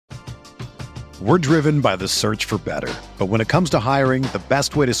We're driven by the search for better. But when it comes to hiring, the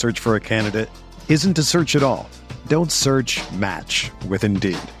best way to search for a candidate isn't to search at all. Don't search, match with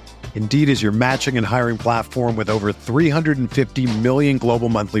Indeed. Indeed is your matching and hiring platform with over 350 million global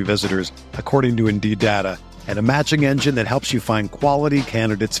monthly visitors, according to Indeed data, and a matching engine that helps you find quality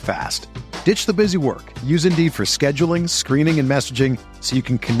candidates fast. Ditch the busy work. Use Indeed for scheduling, screening, and messaging so you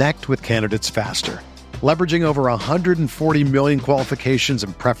can connect with candidates faster. Leveraging over 140 million qualifications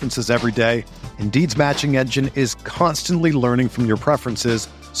and preferences every day, Indeed's matching engine is constantly learning from your preferences,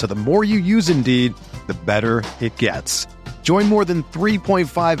 so the more you use Indeed, the better it gets. Join more than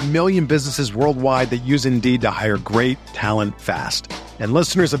 3.5 million businesses worldwide that use Indeed to hire great talent fast. And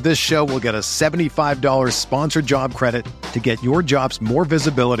listeners of this show will get a $75 sponsored job credit to get your jobs more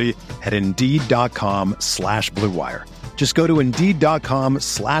visibility at Indeed.com/Blue Wire. Just go to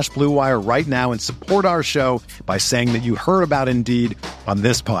Indeed.com/Blue Wire right now and support our show by saying that you heard about Indeed on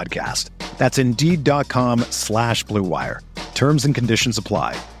this podcast. That's Indeed.com/Blue Wire. Terms and conditions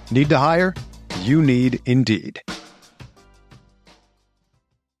apply. Need to hire? You need Indeed.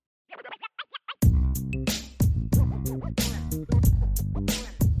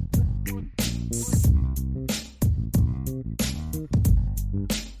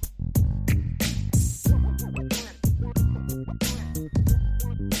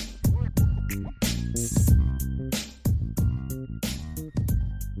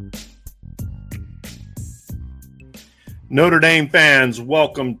 Notre Dame fans,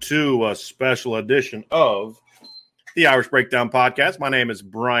 welcome to a special edition of the Irish Breakdown Podcast. My name is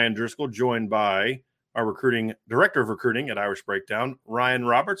Brian Driscoll, joined by our director of recruiting at Irish Breakdown, Ryan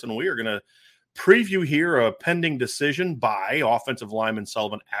Roberts, and we are going to preview here a pending decision by offensive lineman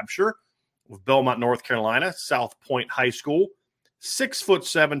Sullivan Absher of Belmont, North Carolina, South Point High School,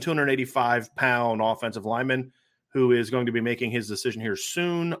 6'7", 285-pound offensive lineman who is going to be making his decision here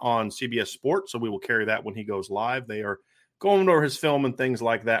soon on CBS Sports. So we will carry that when he goes live. They are going over his film and things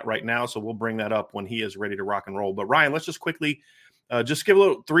like that right now, so we'll bring that up when he is ready to rock and roll. But, Ryan, let's just quickly just give a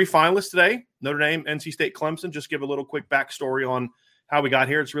little – 3 finalists today, Notre Dame, NC State, Clemson. Just give a little quick backstory on how we got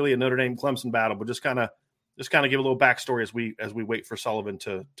here. It's really a Notre Dame-Clemson battle, but just kind of give a little backstory as we wait for Sullivan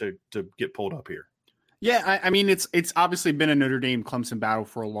to get pulled up here. Yeah, I mean, it's obviously been a Notre Dame-Clemson battle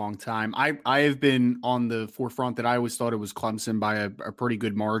for a long time. I have been on the forefront that I always thought it was Clemson by a pretty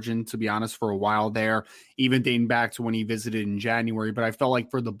good margin, to be honest, for a while there, even dating back to when he visited in January. But I felt like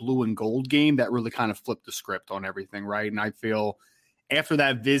for the blue and gold game, that really kind of flipped the script on everything, right? And I feel after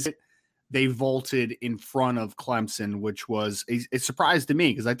that visit, they vaulted in front of Clemson, which was a surprise to me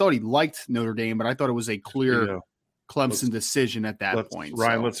because I thought he liked Notre Dame, but I thought it was a clear Clemson decision at that point.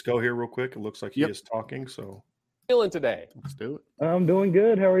 Ryan, let's go here real quick. It looks like he is talking. So, feeling today? Let's do it. I'm doing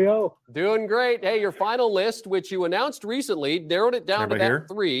good. How are y'all? Doing great. Hey, your final list, which you announced recently, narrowed it down to that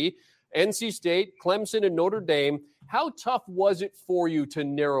 3: NC State, Clemson, and Notre Dame. How tough was it for you to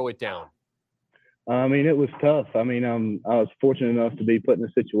narrow it down? I mean, it was tough. I mean, I was fortunate enough to be put in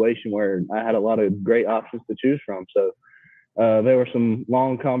a situation where I had a lot of great options to choose from. So there were some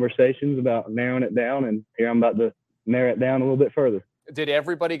long conversations about narrowing it down, and here I'm about to narrow it down a little bit further. Did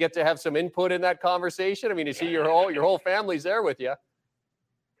everybody get to have some input in that conversation? I mean, you see your whole family's there with you.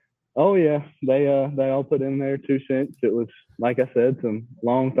 Oh yeah, they all put in their 2 cents. It was, like I said, some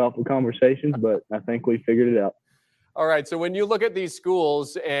long, thoughtful conversations, but I think we figured it out. All right. So when you look at these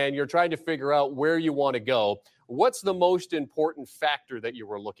schools and you're trying to figure out where you want to go, what's the most important factor that you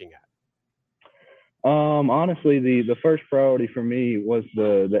were looking at? Honestly, the first priority for me was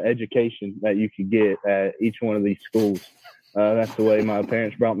the education that you could get at each one of these schools. That's the way my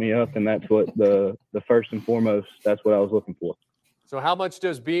parents brought me up, and that's what the first and foremost, that's what I was looking for. So how much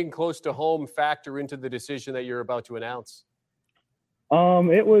does being close to home factor into the decision that you're about to announce?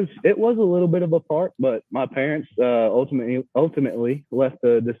 It was a little bit of a part, but my parents ultimately left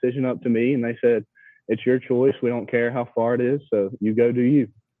the decision up to me, and they said, it's your choice. We don't care how far it is, so you go do you.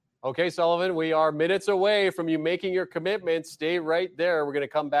 Okay, Sullivan, we are minutes away from you making your commitment. Stay right there. We're going to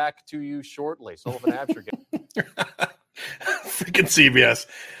come back to you shortly. Sullivan Absher. Freaking CBS.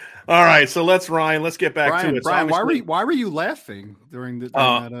 All right, so let's get back to it. Brian, why were you laughing during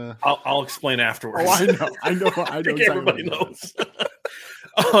that? I'll explain afterwards. Oh, I know. I think everybody knows.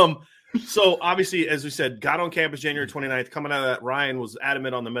 So obviously, as we said, got on campus January 29th. Coming out of that, Ryan was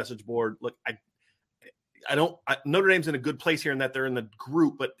adamant on the message board. Look, Notre Dame's in a good place here in that they're in the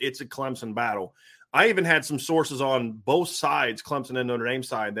group, but it's a Clemson battle. I even had some sources on both sides, Clemson and Notre Dame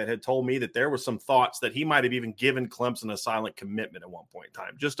side, that had told me that there were some thoughts that he might have even given Clemson a silent commitment at one point in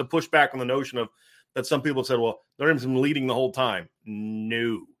time, just to push back on the notion of that some people said, well, Notre Dame's been leading the whole time.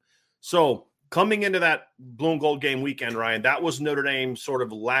 No. So coming into that blue and gold game weekend, Ryan, that was Notre Dame sort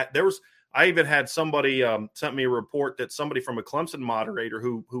of I even had somebody sent me a report that somebody from a Clemson moderator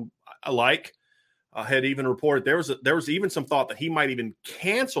who I like had even reported there was even some thought that he might even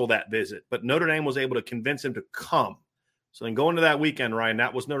cancel that visit, but Notre Dame was able to convince him to come. So then going to that weekend, Ryan,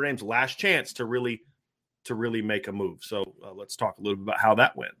 that was Notre Dame's last chance to really make a move. So let's talk a little bit about how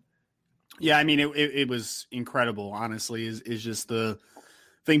that went. Yeah, I mean, it was incredible. Honestly, is just the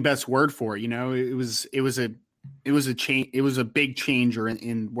thing best word for it. You know, it was a change. It was a big changer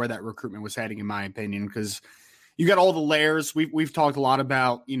in where that recruitment was heading, in my opinion, because you got all the layers. We've talked a lot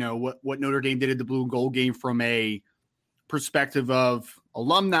about, you know, what Notre Dame did at the Blue and Gold game from a perspective of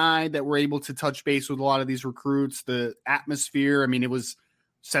alumni that were able to touch base with a lot of these recruits, the atmosphere. I mean, it was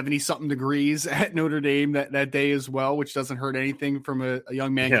 70-something degrees at Notre Dame that day as well, which doesn't hurt anything from a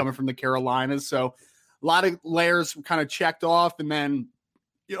young man coming from the Carolinas. So a lot of layers kind of checked off. And then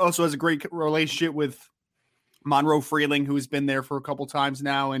he also has a great relationship with Monroe Freeling, who's been there for a couple times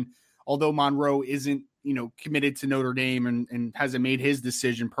now. And although Monroe isn't, you know, committed to Notre Dame and hasn't made his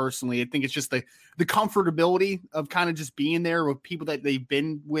decision personally, I think it's just the comfortability of kind of just being there with people that they've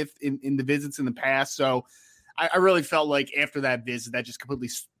been with in the visits in the past. So I really felt like after that visit, that just completely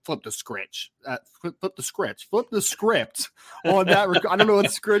flipped the script. Flip the script on that. I don't know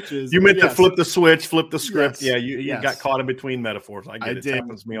what script is. You meant to flip the switch, flip the script. Yes. Yeah, you got caught in between metaphors. I get it. It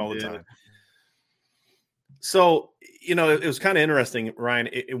happens to me all the time. So, you know, it was kind of interesting, Ryan.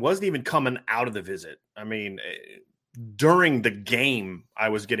 It wasn't even coming out of the visit. I mean, during the game, I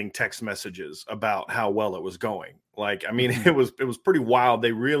was getting text messages about how well it was going. Like, I mean, it was pretty wild.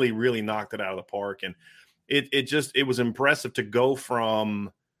 They really, really knocked it out of the park. And it was impressive to go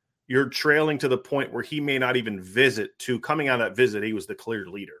from you're trailing to the point where he may not even visit to coming out of that visit. He was the clear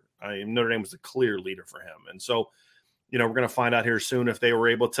leader. I mean, Notre Dame was the clear leader for him. And so, you know, we're going to find out here soon if they were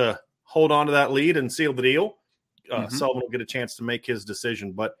able to hold on to that lead and seal the deal. Sullivan will get a chance to make his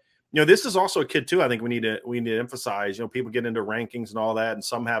decision. But, you know, this is also a kid too. I think we need to emphasize, you know, people get into rankings and all that. And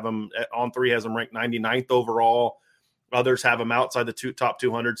some have him On3 has him ranked 99th overall. Others have him outside the top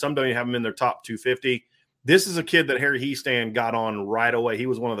 200. Some don't even have him in their top 250. This is a kid that Harry Heastan got on right away. He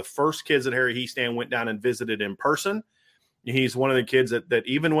was one of the first kids that Harry Heastan went down and visited in person. He's one of the kids that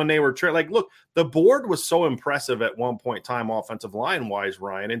even when they were look, the board was so impressive at one point in time, offensive line wise,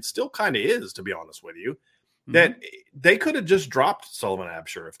 Ryan, and still kind of is, to be honest with you, that they could have just dropped Sullivan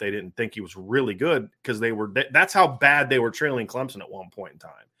Absher if they didn't think he was really good, because that's how bad they were trailing Clemson at one point in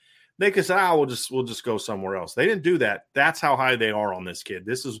time. They could say, we'll just go somewhere else. They didn't do that. That's how high they are on this kid.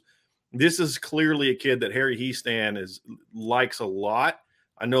 This is clearly a kid that Harry Heastan likes a lot.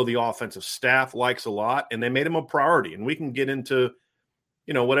 I know the offensive staff likes a lot, and they made him a priority. And we can get into,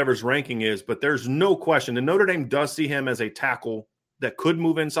 you know, whatever his ranking is, but there's no question. And Notre Dame does see him as a tackle that could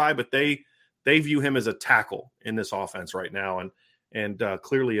move inside, but they view him as a tackle in this offense right now, and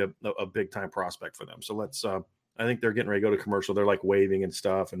clearly a big time prospect for them. So let's. I think they're getting ready to go to commercial. They're like waving and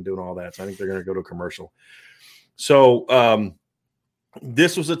stuff and doing all that. So I think they're going to go to commercial. So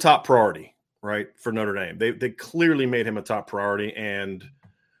this was a top priority, right, for Notre Dame. They clearly made him a top priority, and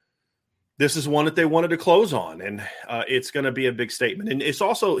this is one that they wanted to close on, and it's going to be a big statement. And it's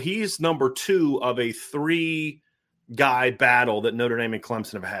also, he's number 2 of a 3-guy battle that Notre Dame and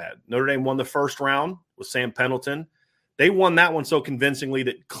Clemson have had. Notre Dame won the first round with Sam Pendleton. They won that one so convincingly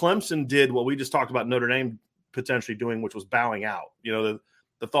that Clemson did what we just talked about Notre Dame potentially doing, which was bowing out. You know,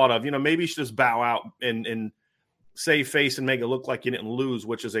 the thought of, you know, maybe you should just bow out and save face and make it look like you didn't lose,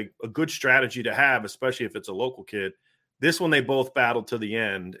 which is a good strategy to have, especially if it's a local kid. This one, they both battled to the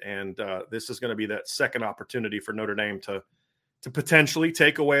end, and this is going to be that second opportunity for Notre Dame to potentially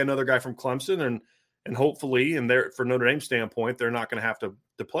take away another guy from Clemson, and hopefully, and for Notre Dame's standpoint, they're not going to have to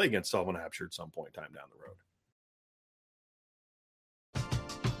play against Sullivan Absher at some point in time down the road.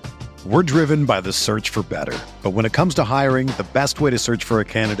 We're driven by the search for better, but when it comes to hiring, the best way to search for a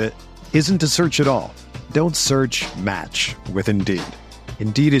candidate isn't to search at all. Don't search, match with Indeed.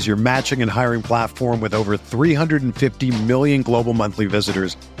 Indeed is your matching and hiring platform with over 350 million global monthly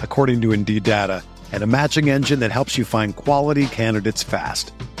visitors, according to Indeed data, and a matching engine that helps you find quality candidates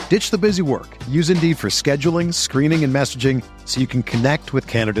fast. Ditch the busy work. Use Indeed for scheduling, screening, and messaging so you can connect with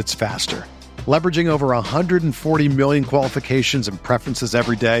candidates faster. Leveraging over 140 million qualifications and preferences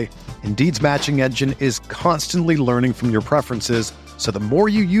every day, Indeed's matching engine is constantly learning from your preferences, so the more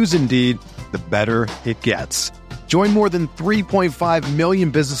you use Indeed, the better it gets. Join more than 3.5 million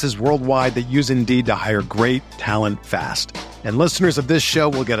businesses worldwide that use Indeed to hire great talent fast. And listeners of this show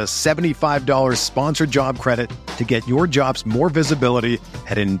will get a $75 sponsored job credit to get your jobs more visibility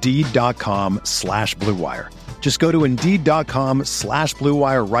at Indeed.com/Blue Wire. Just go to Indeed.com/Blue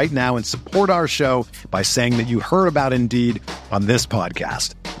Wire right now and support our show by saying that you heard about Indeed on this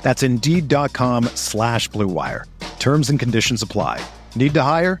podcast. That's Indeed.com/Blue Wire. Terms and conditions apply. Need to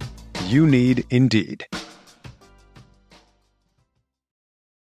hire? You need Indeed.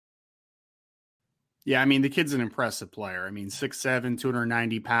 Yeah, I mean, the kid's an impressive player. I mean, 6'7",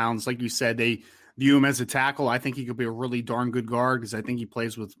 290 pounds. Like you said, they view him as a tackle. I think he could be a really darn good guard because I think he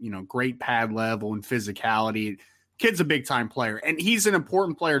plays with, great pad level and physicality. Kid's a big-time player. And he's an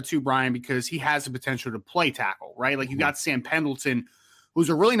important player too, Brian, because he has the potential to play tackle, right? Like you got Sam Pendleton, who's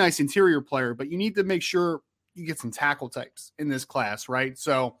a really nice interior player, but you need to make sure you get some tackle types in this class, right?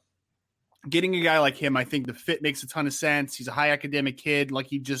 So getting a guy like him, I think the fit makes a ton of sense. He's a high academic kid, like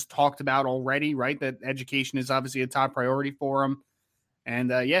he just talked about already, right? That education is obviously a top priority for him.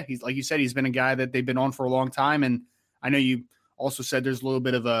 And he's, like you said, he's been a guy that they've been on for a long time. And I know you also said there's a little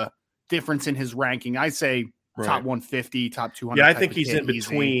bit of a difference in his ranking. I'd say top 150, top 200. Yeah, I think he's in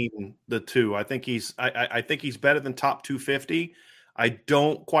between the two. I think he's better than top 250. I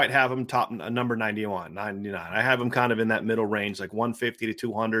don't quite have him top number 99. I have him kind of in that middle range, like 150 to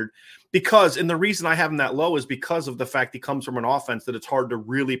 200. And the reason I have him that low is because of the fact he comes from an offense that it's hard to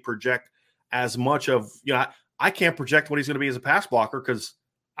really project as much of. I can't project what he's going to be as a pass blocker because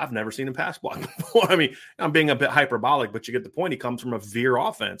I've never seen him pass block before. I mean, I'm being a bit hyperbolic, but you get the point. He comes from a veer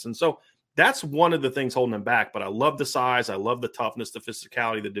offense. And so that's one of the things holding him back. But I love the size. I love the toughness, the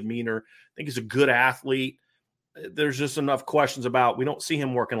physicality, the demeanor. I think he's a good athlete. There's just enough questions about, we don't see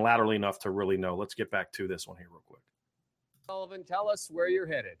him working laterally enough to really know. Let's get back to this one here real quick. Sullivan, tell us where you're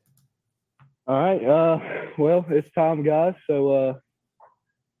headed. All right. Well, it's time, guys. So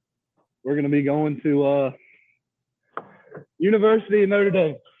we're going to be going to University of Notre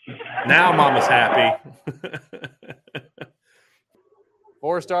Dame. Now Mama's happy.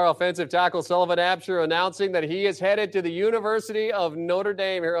 Four-star offensive tackle Sullivan Absher announcing that he is headed to the University of Notre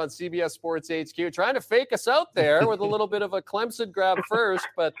Dame here on CBS Sports HQ, trying to fake us out there with a little bit of a Clemson grab first,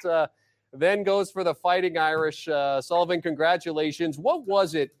 but then goes for the Fighting Irish. Sullivan, congratulations. What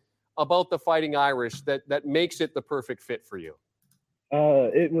was it about the Fighting Irish that makes it the perfect fit for you?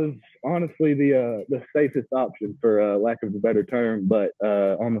 It was honestly the safest option, for lack of a better term. But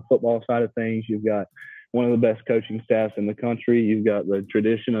on the football side of things, you've got one of the best coaching staffs in the country. You've got the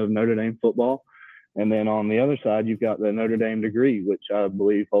tradition of Notre Dame football. And then on the other side, you've got the Notre Dame degree, which I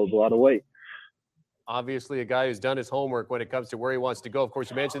believe holds a lot of weight. Obviously, a guy who's done his homework when it comes to where he wants to go. Of course,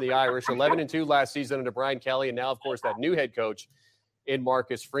 you mentioned the Irish, 11-2 last season under Brian Kelly, and now, of course, that new head coach in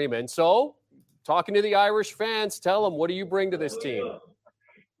Marcus Freeman. So, talking to the Irish fans, tell them, what do you bring to this team?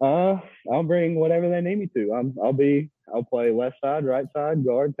 I'll bring whatever they need me to. I'll play left side, right side,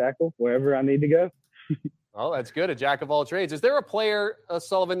 guard, tackle, wherever I need to go. Oh, that's good. A jack of all trades. Is there a player,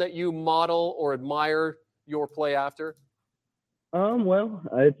 Sullivan, that you model or admire your play after? Well,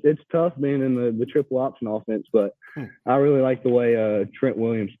 it's tough being in the triple option offense, but I really like the way Trent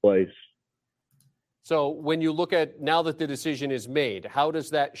Williams plays. So when you look at, now that the decision is made, how does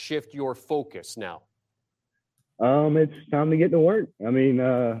that shift your focus now? It's time to get to work. I mean,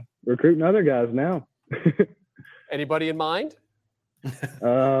 recruiting other guys now. Anybody in mind?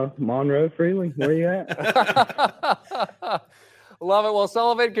 Monroe Freeling, where you at? Love it. Well,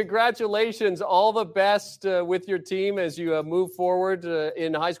 Sullivan, congratulations. All the best with your team as you move forward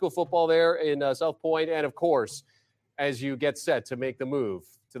in high school football there in South Point, and of course, as you get set to make the move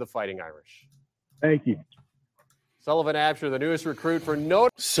to the Fighting Irish. Thank you. Sullivan Absher, the newest recruit for Notre.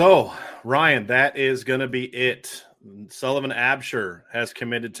 So, Ryan, that is going to be it. Sullivan Absher has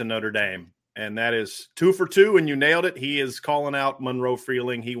committed to Notre Dame. And that is 2 for 2, and you nailed it. He is calling out Monroe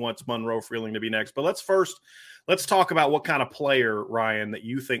Freeling. He wants Monroe Freeling to be next. But let's talk about what kind of player, Ryan, that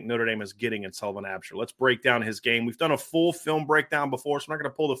you think Notre Dame is getting in Sullivan Absher. Let's break down his game. We've done a full film breakdown before, so I'm not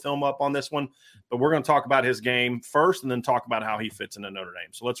going to pull the film up on this one. But we're going to talk about his game first and then talk about how he fits into Notre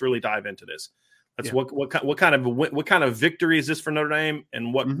Dame. So let's really dive into this. What kind of victory is this for Notre Dame,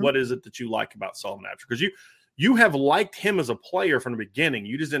 and what is it that you like about Sullivan Absher? Because you have liked him as a player from the beginning.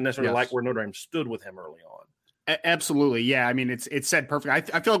 You just didn't necessarily like where Notre Dame stood with him early on. Absolutely. Yeah. I mean, it's said perfect.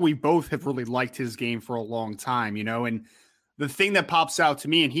 I feel like we both have really liked his game for a long time, and the thing that pops out to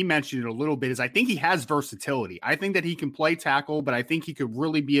me, and he mentioned it a little bit, is I think he has versatility. I think that he can play tackle, but I think he could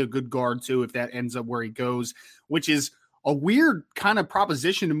really be a good guard too, if that ends up where he goes, which is a weird kind of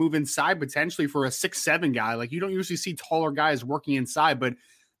proposition to move inside potentially for a 6'7" guy. Like, you don't usually see taller guys working inside, but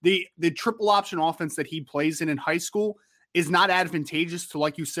the triple option offense that he plays in high school is not advantageous to,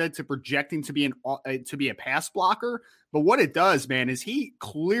 like you said, to projecting to be a pass blocker. But what it does, man, is he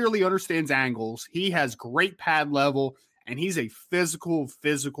clearly understands angles. He has great pad level, and he's a physical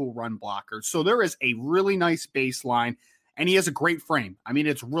run blocker. So there is a really nice baseline, and he has a great frame. I mean,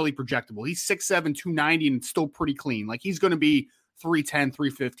 it's really projectable. He's 6'7", 290, and it's still pretty clean. Like, he's going to be 310,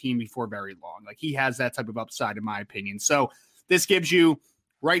 315 before very long. Like, he has that type of upside, in my opinion. So this gives you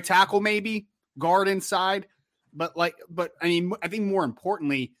right tackle, maybe guard inside. But I mean, I think more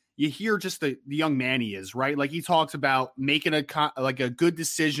importantly, you hear just the young man he is, right? Like, he talks about making a good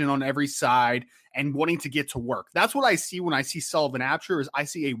decision on every side and wanting to get to work. That's what I see when I see Sullivan Absher. Is I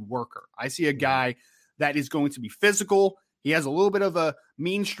see a worker. I see a guy that is going to be physical. He has a little bit of a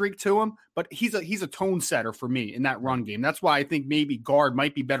mean streak to him, but he's a tone setter for me in that run game. That's why I think maybe guard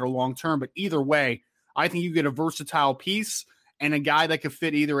might be better long term. But either way, I think you get a versatile piece and a guy that could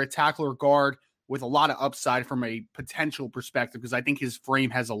fit either a tackle or guard with a lot of upside from a potential perspective, because I think his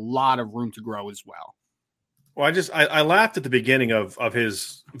frame has a lot of room to grow as well. Well, I laughed at the beginning of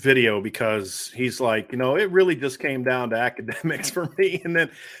his video because he's like, it really just came down to academics for me. And then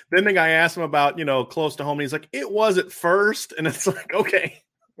the guy asked him about, close to home. And he's like, it was at first. And it's like, okay,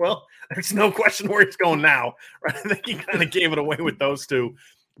 well, there's no question where he's going now. Right? I think he kind of gave it away with those two.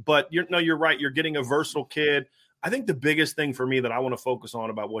 But you're right. You're getting a versatile kid. I think the biggest thing for me that I want to focus on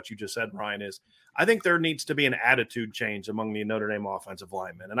about what you just said, Brian, is I think there needs to be an attitude change among the Notre Dame offensive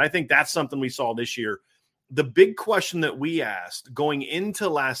linemen. And I think that's something we saw this year. The big question that we asked going into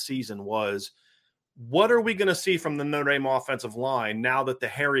last season was, what are we going to see from the Notre Dame offensive line now that the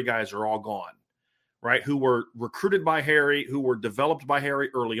Harry guys are all gone, right? Who were recruited by Harry, who were developed by Harry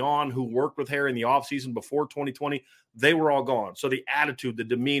early on, who worked with Harry in the offseason before 2020, they were all gone. So the attitude, the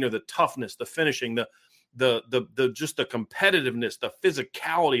demeanor, the toughness, the finishing, the just the competitiveness, the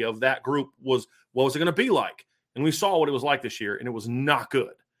physicality of that group was, what was it going to be like? And we saw what it was like this year, and it was not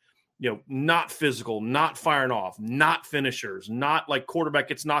good. Not physical, not firing off, not finishers, not like quarterback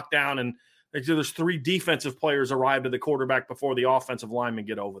gets knocked down and there's 3 defensive players arrive to the quarterback before the offensive linemen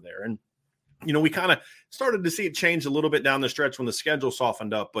get over there. And, we kind of started to see it change a little bit down the stretch when the schedule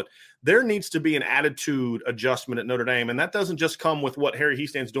softened up, but there needs to be an attitude adjustment at Notre Dame. And that doesn't just come with what Harry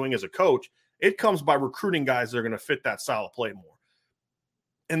Hiestan's doing as a coach. It comes by recruiting guys that are going to fit that style of play more.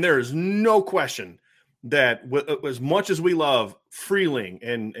 And there is no question that as much as we love Freeling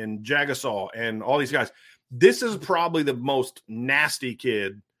and Jagasol and all these guys, this is probably the most nasty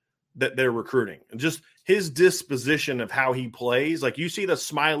kid that they're recruiting. And just his disposition of how he plays. Like, you see the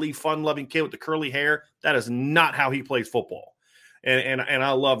smiley, fun-loving kid with the curly hair. That is not how he plays football. And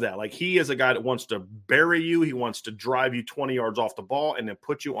I love that. Like, he is a guy that wants to bury you. He wants to drive you 20 yards off the ball and then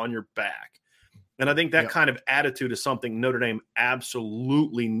put you on your back. And I think that kind of attitude is something Notre Dame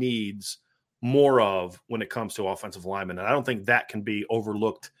absolutely needs more of when it comes to offensive linemen. And I don't think that can be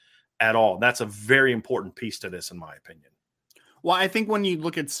overlooked at all. That's a very important piece to this, in my opinion. Well, I think when you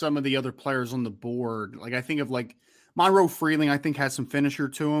look at some of the other players on the board, like I think of like Monroe Freeling, I think has some finisher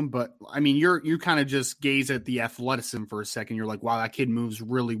to him, but I mean, you kind of just gaze at the athleticism for a second. You're like, wow, that kid moves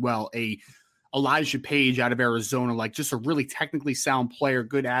really well. A Elijah Page out of Arizona, like just a really technically sound player,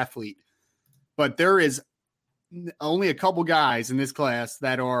 good athlete. But there is only a couple guys in this class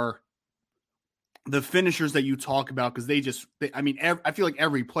that are the finishers that you talk about, because I feel like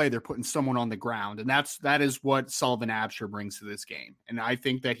every play they're putting someone on the ground, and that is what Sullivan Absher brings to this game. And I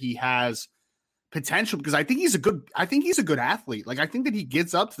think that he has potential because I think he's a good athlete. Like, I think that he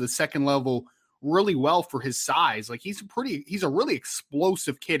gets up to the second level really well for his size. Like, he's a really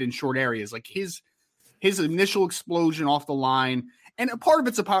explosive kid in short areas. Like, his initial explosion off the line. And a part of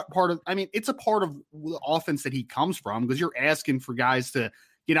it's a part of the offense that he comes from, because you're asking for guys to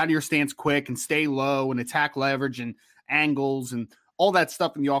get out of your stance quick and stay low and attack leverage and angles and all that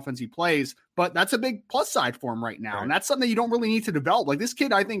stuff in the offense he plays. But that's a big plus side for him right now. Right. And that's something that you don't really need to develop. Like, this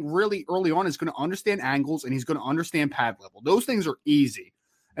kid, I think really early on is going to understand angles and he's going to understand pad level. Those things are easy.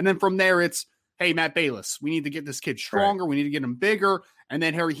 And then from there, it's, hey, Matt Bayless, we need to get this kid stronger. Right. We need to get him bigger. And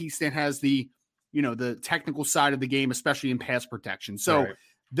then Harry Hiestan has the technical side of the game, especially in pass protection. So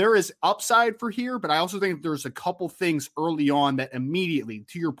there is upside for here, but I also think there's a couple things early on that immediately,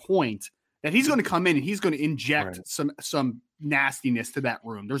 to your point, that he's going to come in and he's going to inject some nastiness to that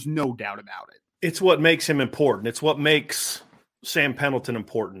room. There's no doubt about it. It's what makes him important. It's what makes Sam Pendleton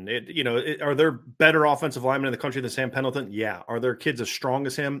important. Are there better offensive linemen in the country than Sam Pendleton? Yeah. Are there kids as strong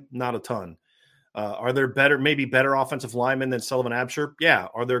as him? Not a ton. Are there maybe better offensive linemen than Sullivan Absher? Yeah.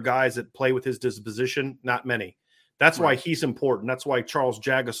 Are there guys that play with his disposition? Not many. That's why he's important. That's why Charles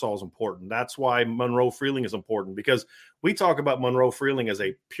Jagasol is important. That's why Monroe Freeling is important, because we talk about Monroe Freeling as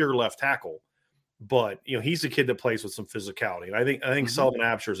a pure left tackle, but he's a kid that plays with some physicality. And I think Sullivan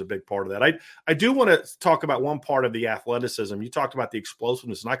Absher is a big part of that. I do want to talk about one part of the athleticism. You talked about the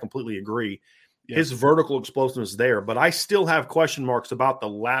explosiveness, and I completely agree. Yeah. His vertical explosiveness is there, but I still have question marks about the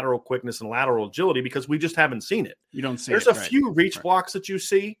lateral quickness and lateral agility because we just haven't seen it. You don't see There's it. There's a few reach blocks that you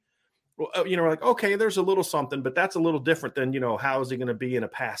see we're like, okay, there's a little something, but that's a little different than, how is he going to be in a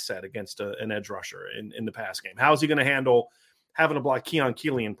pass set against an edge rusher in the pass game? How is he going to handle having to block Keon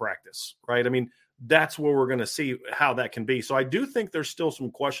Keeley in practice, right? I mean, that's where we're going to see how that can be. So I do think there's still some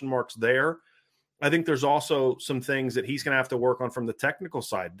question marks there. I think there's also some things that he's going to have to work on from the technical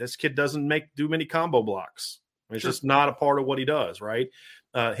side. This kid doesn't do many combo blocks. It's just not a part of what he does, right?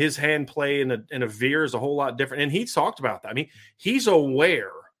 His hand play in a veer is a whole lot different. And he's talked about that. I mean, he's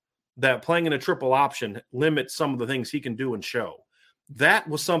aware that playing in a triple option limits some of the things he can do and show. That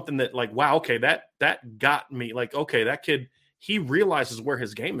was something that, like, wow, okay, that got me. Like, okay, that kid, he realizes where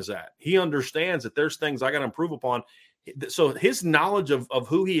his game is at. He understands that there's things I got to improve upon. So his knowledge of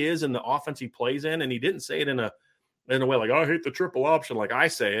who he is and the offense he plays in, and he didn't say it in a way like, I hate the triple option like I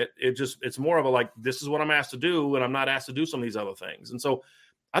say it. It's more of a like, this is what I'm asked to do, and I'm not asked to do some of these other things. And so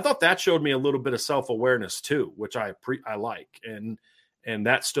I thought that showed me a little bit of self-awareness too, which I like, and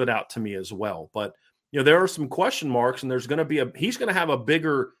that stood out to me as well. But there are some question marks, and he's going to have a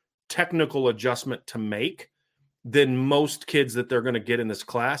bigger technical adjustment to make than most kids that they're going to get in this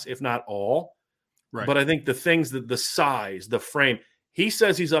class, if not all. Right. But I think the things that the size, the frame, he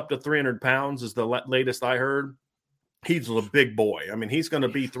says he's up to 300 pounds is the latest I heard. He's a big boy. I mean, he's going to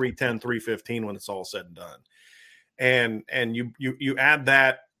be 310, 315 when it's all said and done. And you add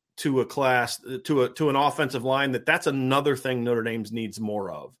that to a class, to an offensive line, that's another thing Notre Dame needs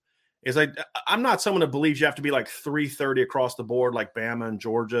more of. Is I'm not someone that believes you have to be like 330 across the board like Bama and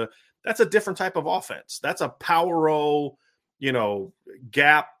Georgia. That's a different type of offense. That's a power-o,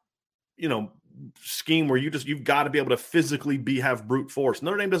 gap, scheme where you've got to be able to physically have brute force.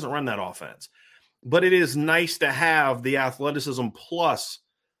 Notre Dame doesn't run that offense, but it is nice to have the athleticism plus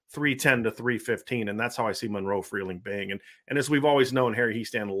 310 to 315, and that's how I see Monroe Freeling being. And as we've always known, Harry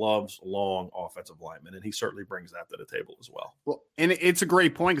Hiestand loves long offensive linemen, and he certainly brings that to the table as well. Well, and it's a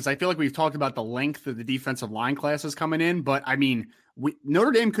great point because I feel like we've talked about the length of the defensive line classes coming in, but I mean,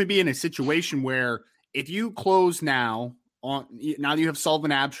 Notre Dame could be in a situation where if you close now that you have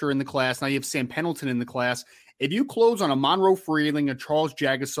Sullivan Absher in the class, now you have Sam Pendleton in the class. If you close on a Monroe Freeling, a Charles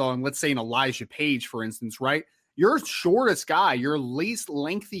Jagasaw, and let's say an Elijah Page, for instance, right? Your shortest guy, your least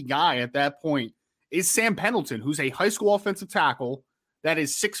lengthy guy at that point is Sam Pendleton, who's a high school offensive tackle that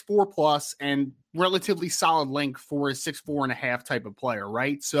is 6'4 plus and relatively solid length for a 6'4.5" type of player,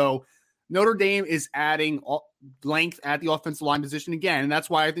 right? So Notre Dame is adding length at the offensive line position again, and that's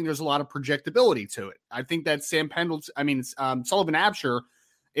why I think there's a lot of projectability to it. I think that Sullivan Absher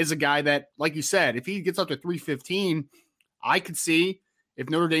is a guy that, like you said, if he gets up to 315, I could see if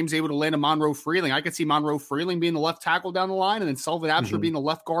Notre Dame's able to land a Monroe Freeling, I could see Monroe Freeling being the left tackle down the line and then Sullivan Absher being the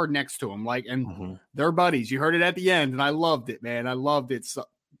left guard next to him. They're buddies. You heard it at the end, and I loved it, man. I loved it. So,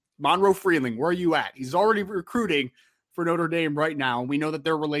 Monroe Freeling, where are you at? He's already recruiting for Notre Dame right now, and we know that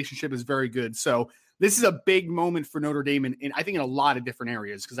their relationship is very good. So this is a big moment for Notre Dame, and I think in a lot of different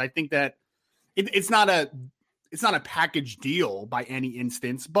areas, because I think that it's not a package deal by any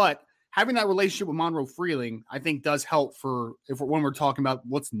instance, but having that relationship with Monroe Freeling, I think, does help when we're talking about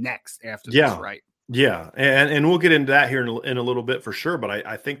what's next after this, right? Yeah, and we'll get into that here in a little bit for sure, but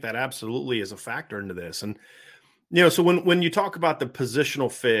I think that absolutely is a factor into this. And so when you talk about the positional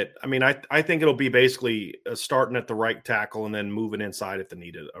fit, I mean, I think it'll be basically starting at the right tackle and then moving inside if the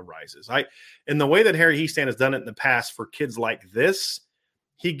need arises. And the way that Harry Hiestand has done it in the past for kids like this,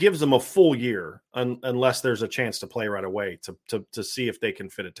 he gives them a full year unless there's a chance to play right away to see if they can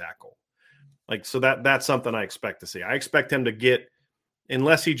fit a tackle. So that's something I expect to see. I expect him to get,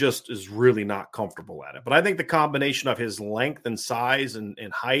 unless he just is really not comfortable at it. But I think the combination of his length and size and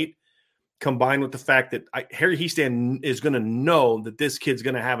height, combined with the fact that Harry Hiestand is going to know that this kid's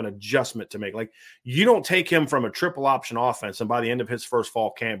going to have an adjustment to make. You don't take him from a triple option offense, and by the end of his first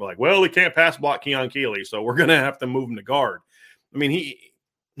fall camp, be like, well, he can't pass block Keon Keeley, so we're going to have to move him to guard. I mean,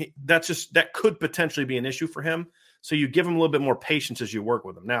 that could potentially be an issue for him. So you give him a little bit more patience as you work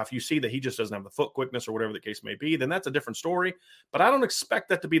with him. Now, if you see that he just doesn't have the foot quickness or whatever the case may be, then that's a different story. But I don't expect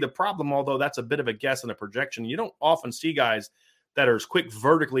that to be the problem, although that's a bit of a guess and a projection. You don't often see guys that are as quick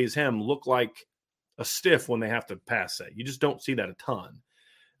vertically as him look like a stiff when they have to pass set. You just don't see that a ton.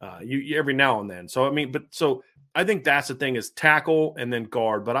 You every now and then. So, I mean, so I think that's the thing is tackle and then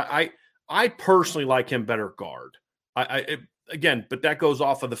guard. But I personally like him better guard. Again, but that goes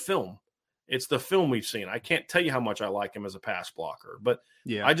off of the film. It's the film we've seen. I can't tell you how much I like him as a pass blocker, but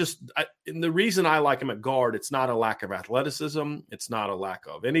yeah, and the reason I like him at guard, it's not a lack of athleticism. It's not a lack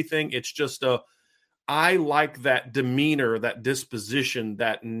of anything. It's just I like that demeanor, that disposition,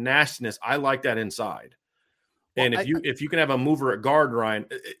 that nastiness. I like that inside. And if you can have a mover at guard, Ryan,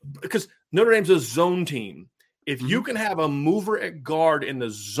 because Notre Dame's a zone team. If you can have a mover at guard in the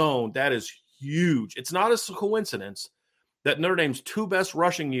zone, that is huge. It's not a coincidence that Notre Dame's 2 best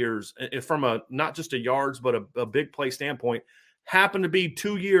rushing years from a not just a yards but a big play standpoint happened to be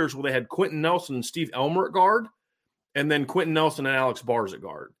 2 years where they had Quentin Nelson and Steve Elmer at guard, and then Quentin Nelson and Alex Bars at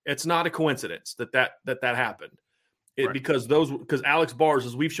guard. It's not a coincidence that happened. Right. Because Alex Bars,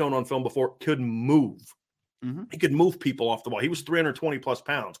 as we've shown on film before, could move. Mm-hmm. He could move people off the ball. He was 320 plus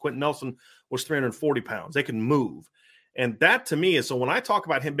pounds. Quentin Nelson was 340 pounds. They can move. And that to me is, so when I talk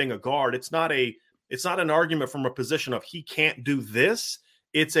about him being a guard, it's not an argument from a position of he can't do this.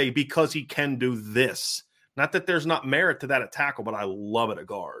 It's because he can do this. Not that there's not merit to that at tackle, but I love it at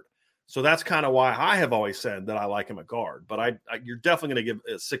guard. So that's kind of why I have always said that I like him at guard. But you're definitely going to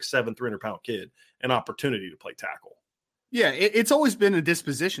give a 6'7", 300-pound kid an opportunity to play tackle. Yeah, it's always been a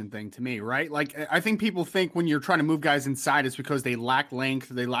disposition thing to me, right? Like, I think people think when you're trying to move guys inside, it's because they lack length,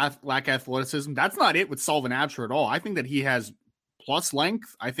 they lack athleticism. That's not it with Sullivan Absher at all. I think that he has plus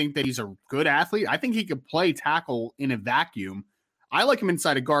length. I think that he's a good athlete. I think he could play tackle in a vacuum. I like him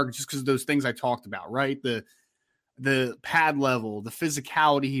inside a guard just because of those things I talked about, right? The pad level, the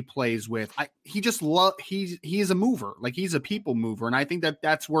physicality he plays with. He is a mover. Like, he's a people mover, and I think that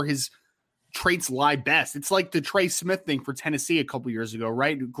that's where his traits lie best. It's like the Trey Smith thing for Tennessee a couple years ago,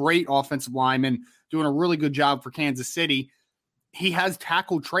 right? Great offensive lineman, doing a really good job for Kansas City. He has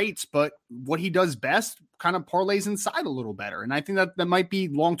tackle traits, but what he does best kind of parlays inside a little better. And I think that might be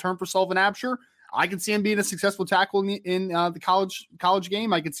long-term for Sullivan Absher. I can see him being a successful tackle in the college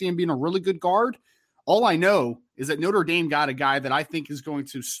game. I could see him being a really good guard. All I know is that Notre Dame got a guy that I think is going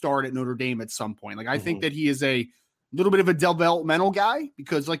to start at Notre Dame at some point. Like, I think that he is a little bit of a developmental guy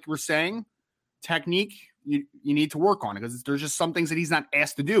because, like we're saying, technique, you need to work on it because there's just some things that he's not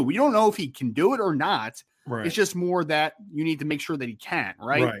asked to do. We don't know if he can do it or not. Right. It's just more that you need to make sure that he can,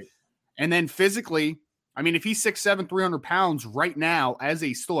 right? And then physically, I mean, if he's 6'7", 300 pounds right now as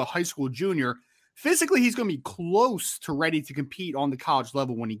still a high school junior, physically he's going to be close to ready to compete on the college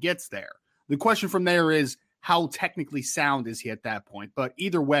level when he gets there. The question from there is, how technically sound is he at that point? But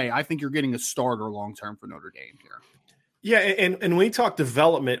either way, I think you're getting a starter long-term for Notre Dame here. Yeah, and when we talk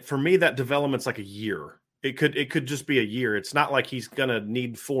development, for me, that development's like a year. It could just be a year. It's not like he's going to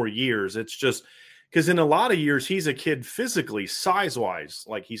need 4 years. It's just because in a lot of years, he's a kid physically, size-wise.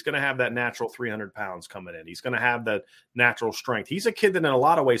 Like, he's going to have that natural 300 pounds coming in. He's going to have that natural strength. He's a kid that in a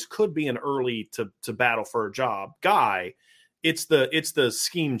lot of ways could be an early to battle for a job guy. It's the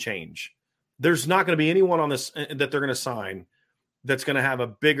scheme change. There's not going to be anyone on this that they're going to sign that's going to have a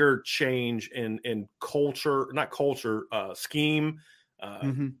bigger change in culture, not culture, scheme,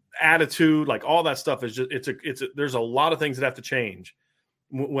 attitude, like all that stuff is just, there's a lot of things that have to change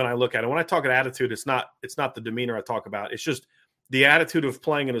when I look at it. When I talk about attitude, it's not the demeanor I talk about. It's just the attitude of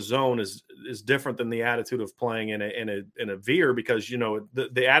playing in a zone is different than the attitude of playing in a veer, because, you know,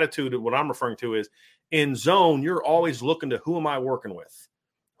 the attitude of what I'm referring to is in zone, you're always looking to who am I working with?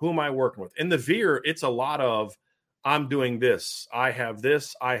 Who am I working with? In the veer, it's a lot of, I'm doing this. I have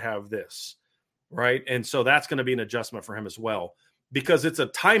this. Right. And so that's going to be an adjustment for him as well, because it's a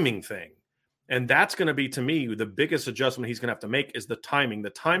timing thing. And that's going to be, to me, the biggest adjustment he's going to have to make is the timing.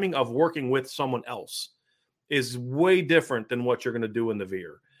 The timing of working with someone else is way different than what you're going to do in the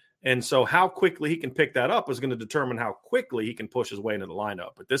veer. And so how quickly he can pick that up is going to determine how quickly he can push his way into the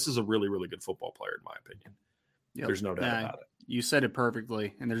lineup. But this is a really, really good football player, in my opinion. Yep. There's no doubt about it. You said it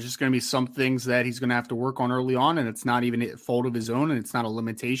perfectly. And there's just going to be some things that he's going to have to work on early on, and it's not even a fault of his own, and it's not a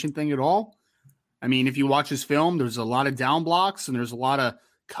limitation thing at all. I mean, if you watch his film, there's a lot of down blocks, and there's a lot of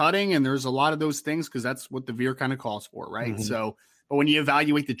cutting, and there's a lot of those things because that's what the veer kind of calls for, right? Mm-hmm. So, but when you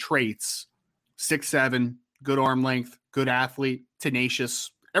evaluate the traits, 6'7", good arm length, good athlete,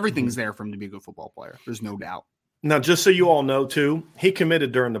 tenacious, everything's there for him to be a good football player. There's no doubt. Now, just so you all know, too, he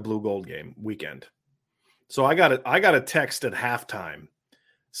committed during the Blue Gold game weekend. So I got a text at halftime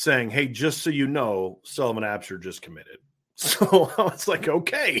saying, hey, just so you know, Sullivan Absher just committed. So I was like,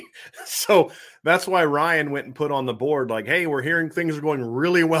 okay. So that's why Ryan went and put on the board like, hey, we're hearing things are going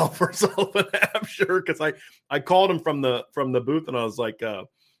really well for Sullivan Absher, because I called him from the booth, and I was like,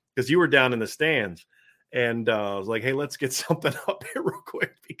 because you were down in the stands, and I was like, hey, let's get something up here real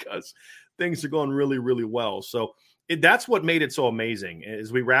quick because things are going really, really well. So that's what made it so amazing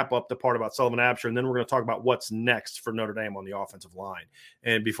as we wrap up the part about Sullivan Absher, and then we're going to talk about what's next for Notre Dame on the offensive line.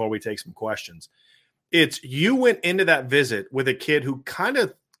 And before we take some questions, you went into that visit with a kid who kind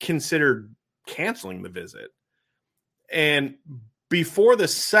of considered canceling the visit. And before the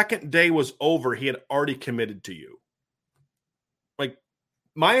second day was over, he had already committed to you. Like,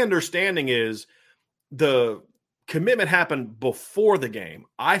 my understanding is the commitment happened before the game.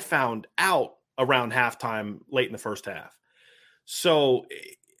 I found out around halftime, late in the first half. So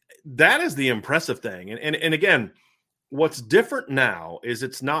that is the impressive thing. And again, what's different now is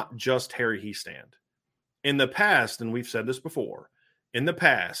it's not just Harry Heastand. In the past, and we've said this before, in the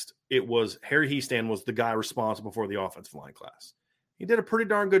past, it was Harry Heastand was the guy responsible for the offensive line class. He did a pretty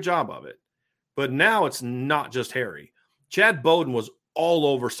darn good job of it. But now it's not just Harry. Chad Bowden was all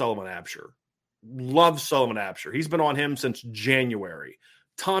over Sullivan Absher. Loves Sullivan Absher. He's been on him since January.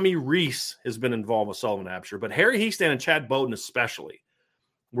 Tommy Reese has been involved with Sullivan Absher. But Harry Heastand and Chad Bowden especially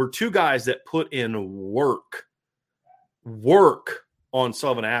were two guys that put in work on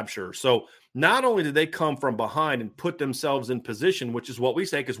Sullivan Absher. So not only did they come from behind and put themselves in position, which is what we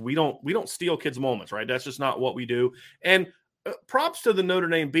say, because we don't steal kids' moments, right? That's just not what we do. And props to the Notre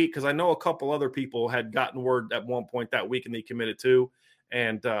Dame beat, because I know a couple other people had gotten word at one point that week and they committed to.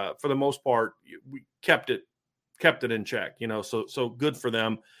 And for the most part, we kept it in check, so good for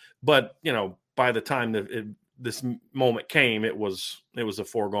them. But, by the time this moment came, it was a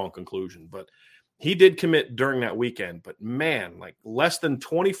foregone conclusion. But he did commit during that weekend, but man, like less than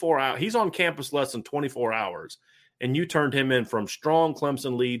 24 hours. He's on campus less than 24 hours, and you turned him in from strong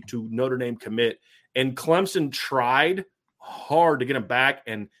Clemson lead to Notre Dame commit. And Clemson tried hard to get him back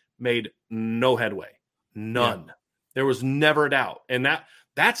and made no headway. None. Yeah. There was never a doubt. And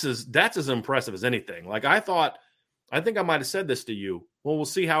that's as impressive as anything. Like I think I might have said this to you. Well, we'll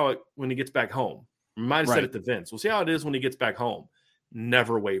see when he gets back home. I might have said it to Vince. We'll see how it is when he gets back home.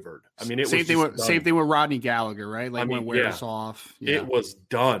 Never wavered. I mean, same thing with Rodney Gallagher, right? Like when it wears off. Yeah. It was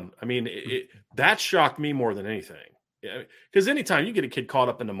done. I mean, that shocked me more than anything. Because anytime you get a kid caught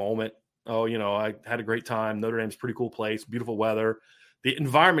up in the moment, I had a great time. Notre Dame's a pretty cool place, beautiful weather. The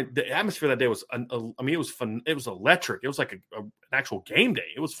environment, the atmosphere that day was, it was fun. It was electric. It was like an actual game day.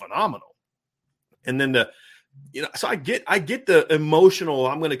 It was phenomenal. And then so I get the emotional,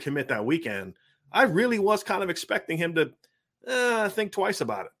 I'm going to commit that weekend. I really was kind of expecting him to think twice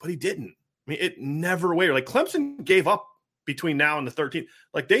about it, but he didn't. I mean, it never wavered. Like Clemson gave up between now and the 13th.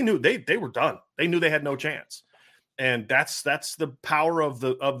 Like they knew they were done. They knew they had no chance. And that's the power of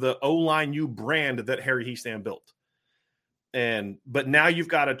the O-line U brand that Harry Heastand built. But now you've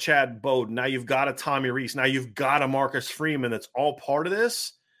got a Chad Bowden, now you've got a Tommy Reese, now you've got a Marcus Freeman that's all part of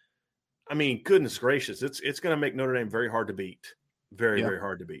this. I mean, goodness gracious, it's going to make Notre Dame very hard to beat. Very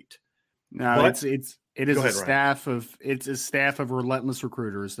hard to beat. No, but, it is a staff of relentless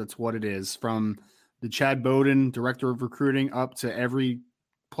recruiters. That's what it is. From the Chad Bowden, director of recruiting, up to every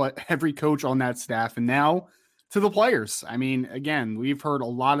coach on that staff, and now to the players. I mean, again, we've heard a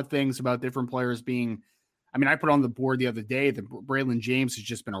lot of things about different players being. I mean, I put on the board the other day that Braylon James has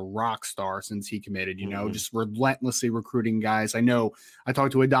just been a rock star since he committed, just relentlessly recruiting guys. I know I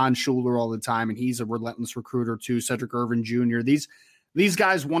talk to Adon Schuler all the time, and he's a relentless recruiter too. Cedric Irvin Jr. These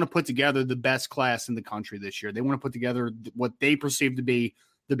guys want to put together the best class in the country this year. They want to put together what they perceive to be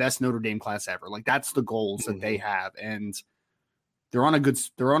the best Notre Dame class ever. Like that's the goals that they have. And they're on a good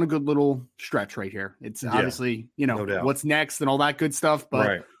little stretch right here. It's obviously, no what's next and all that good stuff.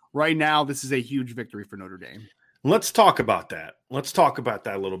 But right now, this is a huge victory for Notre Dame. Let's talk about that. Let's talk about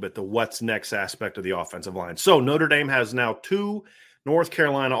that a little bit, the what's next aspect of the offensive line. So Notre Dame has now 2 North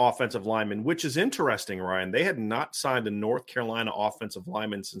Carolina offensive linemen, which is interesting, Ryan. They had not signed a North Carolina offensive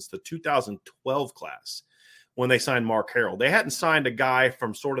lineman since the 2012 class when they signed Mark Harrell. They hadn't signed a guy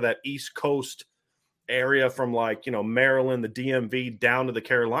from sort of that East Coast area from Maryland, the DMV down to the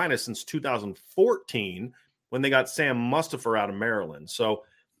Carolinas since 2014 when they got Sam Mustipher out of Maryland. So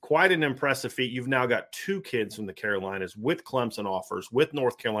quite an impressive feat. You've now got 2 kids from the Carolinas with Clemson offers, with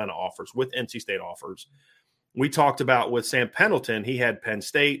North Carolina offers, with NC State offers. We talked about with Sam Pendleton, he had Penn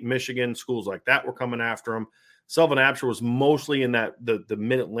State, Michigan, schools like that were coming after him. Sullivan Absher was mostly in the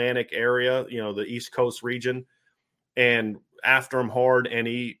Mid-Atlantic area, the East Coast region, and after him hard, and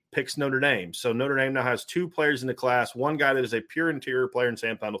he picks Notre Dame. So Notre Dame now has 2 players in the class, one guy that is a pure interior player in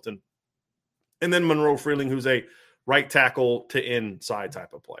Sam Pendleton, and then Monroe Freeling, who's a right tackle to inside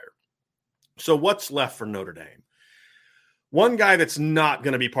type of player. So what's left for Notre Dame? One guy that's not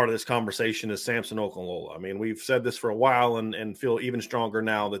going to be part of this conversation is Samson Okunlola. I mean, we've said this for a while and feel even stronger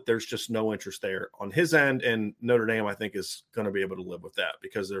now that there's just no interest there on his end. And Notre Dame, I think, is going to be able to live with that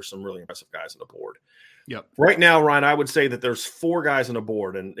because there's some really impressive guys on the board. Yep. Right now, Ryan, I would say that there's 4 guys on the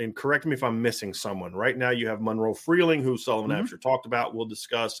board. And correct me if I'm missing someone. Right now, you have Monroe Freeling, who Sullivan Absher talked about. We'll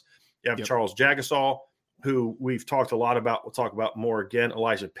discuss. You have Charles Jagasaw, who we've talked a lot about. We'll talk about more again.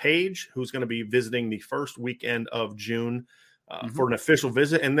 Elijah Page, who's going to be visiting the first weekend of June for an official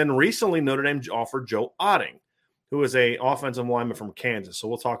visit. And then recently Notre Dame offered Joe Otting, who is a offensive lineman from Kansas. So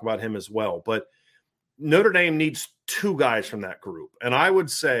we'll talk about him as well. But Notre Dame needs 2 guys from that group. And I would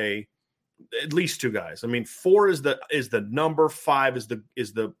say at least 2 guys. I mean, 4 is the number, 5 is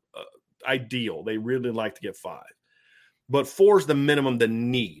the ideal. They really like to get 5, but 4 is the minimum, the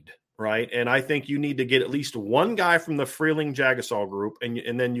need, right? And I think you need to get at least 1 guy from the Freeling Jagasol group,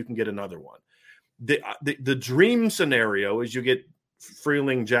 and then you can get another one. The dream scenario is you get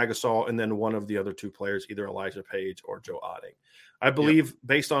Freeling, Jagasol, and then one of the other 2 players, either Elijah Page or Joe Otting. I believe,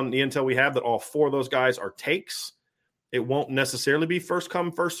 based on the intel we have, that all 4 of those guys are takes. It won't necessarily be first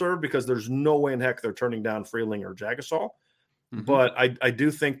come, first serve, because there's no way in heck they're turning down Freeling or Jagasol. Mm-hmm. But I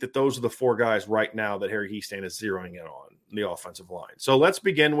do think that those are the 4 guys right now that Harry Hiestand is zeroing in on the offensive line. So let's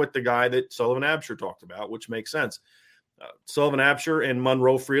begin with the guy that Sullivan Absher talked about, which makes sense. Sullivan Absher and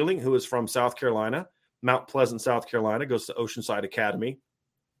Monroe Freeling, who is from South Carolina, Mount Pleasant, South Carolina, goes to Oceanside Academy,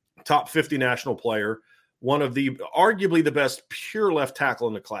 top 50 national player, one of the arguably the best pure left tackle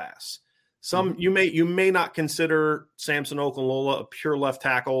in the class. You may not consider Samson Okunlola a pure left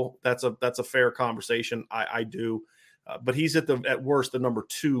tackle. That's a fair conversation. I do, but he's at worst the number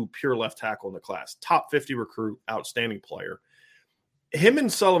 2 pure left tackle in the class. Top 50 recruit, outstanding player. Him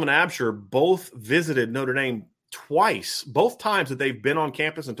and Sullivan Absher both visited Notre Dame twice. Both times that they've been on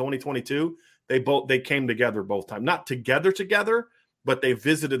campus in 2022, they came together both times. Not together, but they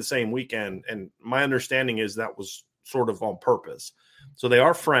visited the same weekend. And my understanding is that was sort of on purpose. So they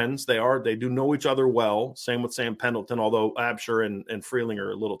are friends. They do know each other well. Same with Sam Pendleton, although Absher and Freeling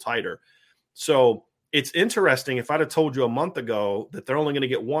are a little tighter. So it's interesting. If I'd have told you a month ago that they're only going to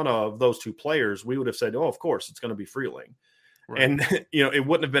get one of those 2 players, we would have said, oh, of course, it's going to be Freeling. Right. And, it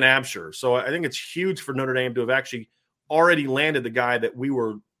wouldn't have been Absher. So I think it's huge for Notre Dame to have actually already landed the guy that we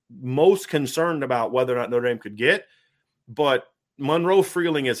were most concerned about whether or not Notre Dame could get. But Monroe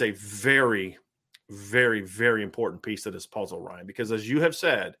Freeling is a very, very, very important piece of this puzzle, Ryan, because as you have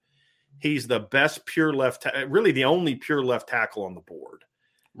said, he's the best pure left, really the only pure left tackle on the board.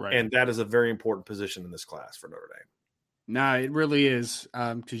 Right. And that is a very important position in this class for Notre Dame. No, it really is,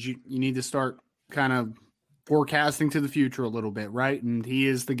 because you need to start kind of forecasting to the future a little bit, right? And he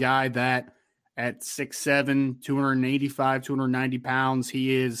is the guy that at 6'7", 285, 290 pounds,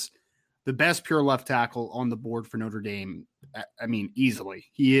 he is the best pure left tackle on the board for Notre Dame. I mean, easily.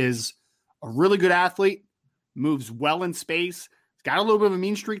 He is a really good athlete, moves well in space. He's got a little bit of a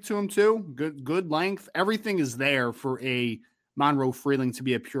mean streak to him too. Good length. Everything is there for a Monroe Freeling to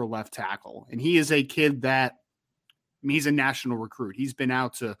be a pure left tackle. And he is a kid that, he's a national recruit. He's been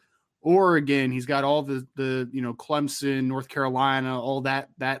out to Oregon. He's got all the Clemson, North Carolina, all that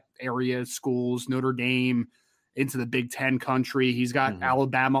area schools, Notre Dame, into the Big Ten country. He's got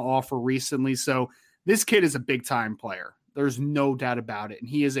Alabama offer recently. So this kid is a big time player. There's no doubt about it. And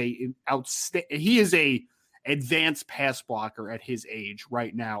he is a advanced pass blocker at his age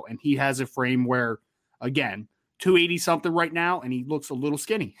right now. And he has a frame where, again, 280 something right now, and he looks a little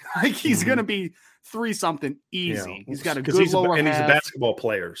skinny. Like he's going to be 3 something easy. Yeah. He's got a good lower half. He's a basketball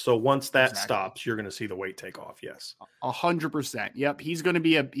player. So once that stops, you're going to see the weight take off. Yes. 100%. Yep. He's going to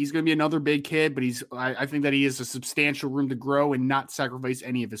be another big kid, but I think that he has a substantial room to grow and not sacrifice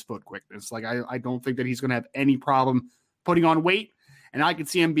any of his foot quickness. Like I don't think that he's going to have any problem putting on weight. And I could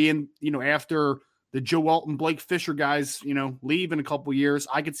see him being, after the Joe Walton, Blake Fisher guys, leave in a couple years,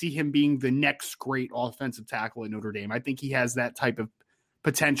 I could see him being the next great offensive tackle at Notre Dame. I think he has that type of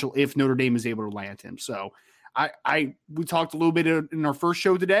potential if Notre Dame is able to land him. So we talked a little bit in our first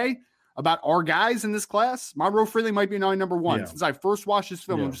show today about our guys in this class. Monroe Freeling might be number 1. Yeah. Since I first watched this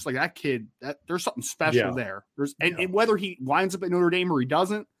film, I'm just like, that kid, there's something special there. And whether he winds up at Notre Dame or he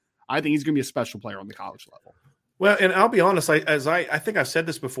doesn't, I think he's going to be a special player on the college level. Well, and I'll be honest, I think I've said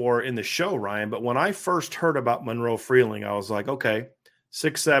this before in the show, Ryan, but when I first heard about Monroe Freeling, I was like, okay,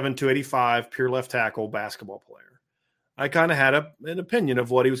 6'7", 285, pure left tackle, basketball player. I kind of had an opinion of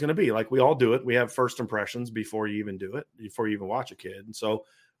what he was going to be. Like we all do it. We have first impressions before you even do it, before you even watch a kid. And so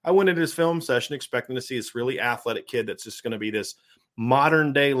I went into his film session expecting to see this really athletic kid that's just going to be this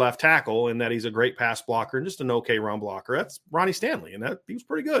modern day left tackle, and that he's a great pass blocker and just an okay run blocker. That's Ronnie Stanley, and that he was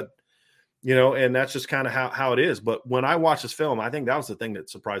pretty good. And that's just kind of how it is. But when I watched this film, I think that was the thing that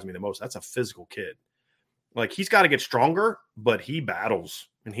surprised me the most. That's a physical kid. Like he's got to get stronger, but he battles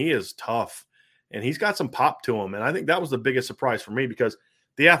and he is tough and he's got some pop to him. And I think that was the biggest surprise for me because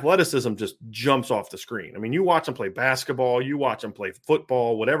the athleticism just jumps off the screen. I mean, you watch him play basketball, you watch him play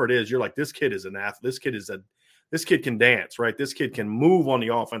football, whatever it is. You're like, this kid is an athlete. This kid can dance, right? This kid can move on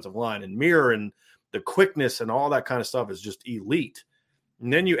the offensive line and mirror, and the quickness and all that kind of stuff is just elite.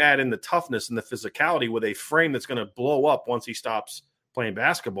 And then you add in the toughness and the physicality with a frame that's going to blow up once he stops playing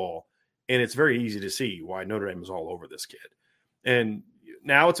basketball. And it's very easy to see why Notre Dame is all over this kid. And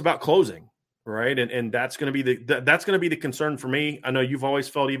now it's about closing, right? And that's going to be that's going to be the concern for me. I know you've always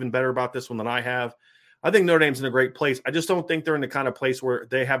felt even better about this one than I have. I think Notre Dame's in a great place. I just don't think they're in the kind of place where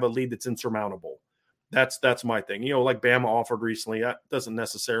they have a lead that's insurmountable. That's my thing. You know, like Bama offered recently, that doesn't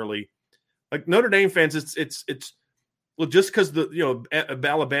necessarily like Notre Dame fans. It's well, just because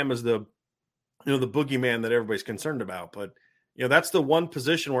Alabama's the boogeyman that everybody's concerned about, but that's the one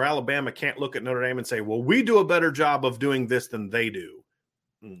position where Alabama can't look at Notre Dame and say, well, we do a better job of doing this than they do.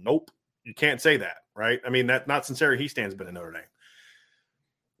 Nope. You can't say that, right? I mean, that's not since Harry Heastand's been in Notre Dame.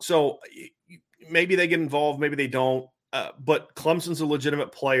 So maybe they get involved, maybe they don't. But Clemson's a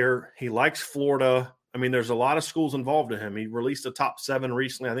legitimate player. He likes Florida. I mean, there's a lot of schools involved in him. He released a top 7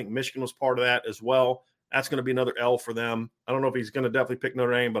 recently. I think Michigan was part of that as well. That's going to be another L for them. I don't know if he's going to definitely pick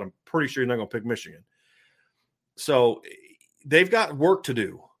Notre Dame, but I'm pretty sure he's not going to pick Michigan. So they've got work to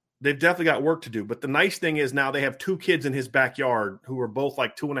do. They've definitely got work to do. But the nice thing is now they have 2 kids in his backyard who are both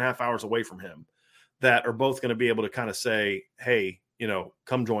like 2.5 hours away from him that are both going to be able to kind of say, hey,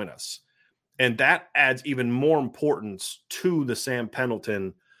 come join us. And that adds even more importance to the Sam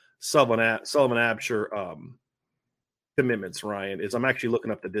Pendleton, Sullivan Absher commitments, Ryan, is I'm actually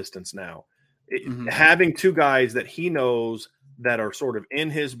looking up the distance now. Having 2 guys that he knows that are sort of in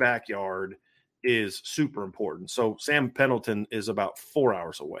his backyard is super important. So Sam Pendleton is about 4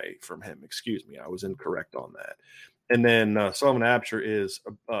 hours away from him. Excuse me, I was incorrect on that. And then Sullivan Absher is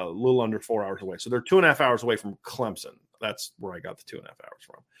a little under 4 hours away. So they're 2.5 hours away from Clemson. That's where I got the 2.5 hours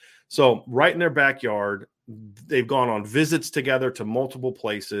from. So right in their backyard, they've gone on visits together to multiple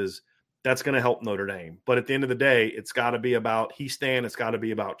places. That's going to help Notre Dame. But at the end of the day, it's got to be about Heastand. It's got to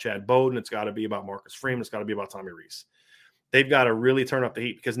be about Chad Bowden. It's got to be about Marcus Freeman. It's got to be about Tommy Rees. They've got to really turn up the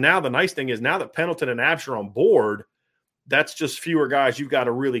heat because now the nice thing is now that Pendleton and Absher are on board, that's just fewer guys you've got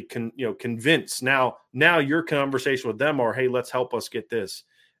to really convince. Now your conversation with them are, hey, let's help us get this.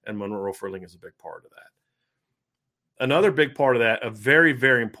 And Monroe Furling is a big part of that. Another big part of that, a very,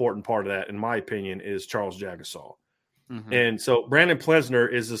 very important part of that, in my opinion, is Charles Jagasaw. And so Brandon Plesner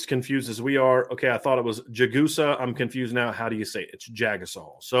is as confused as we are. Okay, I thought it was Jagusa. I'm confused now. How do you say it? It's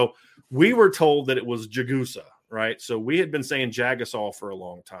Jagasaw. So we were told that it was Jagusa, right? So we had been saying Jagasaw for a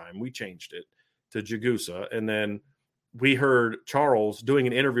long time. We changed it to Jagusa. And then we heard Charles doing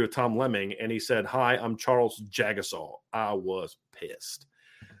an interview with Tom Lemming, and he said, hi, I'm Charles Jagasaw. I was pissed.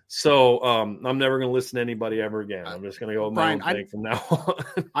 So I'm never going to listen to anybody ever again. I'm just going to go with my own thing from now on.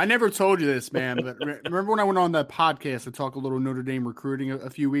 I never told you this, man, but remember when I went on that podcast to talk a little Notre Dame recruiting a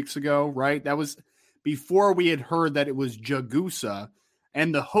few weeks ago, right? That was before we had heard that it was Jagusa.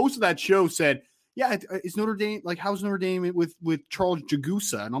 And the host of that show said, yeah, it's Notre Dame. Like, how's Notre Dame with Charles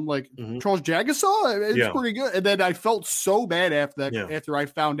Jagusa? And I'm like, Charles Jagasaw? It's pretty good. And then I felt so bad after that, after I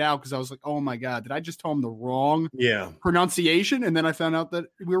found out, because I was like, oh my God, did I just tell him the wrong pronunciation? And then I found out that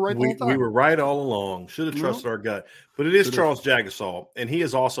we were right the whole time. We were right all along. Should have trusted our gut. But it is Charles Jagasaw, and he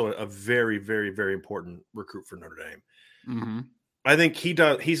is also a very, very, very important recruit for Notre Dame. I think he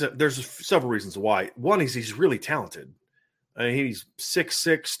does. There's several reasons why. One is he's really talented. He's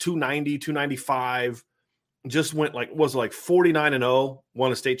 6'6", 290, 295. Just went like 49-0,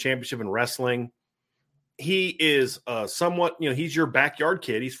 won a state championship in wrestling. He is somewhat, he's your backyard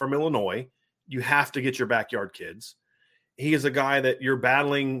kid. He's from Illinois. You have to get your backyard kids. He is a guy that you're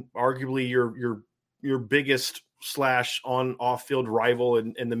battling, arguably your biggest / on off-field rival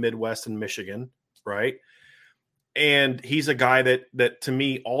in the Midwest and Michigan, right? And he's a guy that to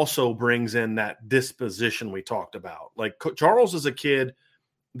me also brings in that disposition we talked about. Like Charles is a kid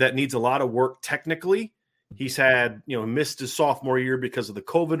that needs a lot of work technically. He's had, missed his sophomore year because of the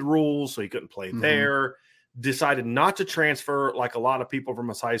COVID rules, so he couldn't play there. Decided not to transfer like a lot of people from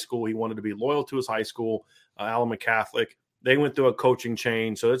his high school. He wanted to be loyal to his high school, Alamo Catholic. They went through a coaching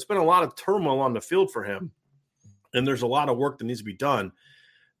change. So it's been a lot of turmoil on the field for him. And there's a lot of work that needs to be done.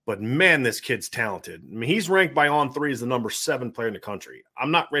 But, man, this kid's talented. I mean, he's ranked by On3 as the number 7 player in the country.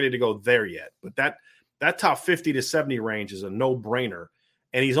 I'm not ready to go there yet. But that top 50 to 70 range is a no-brainer.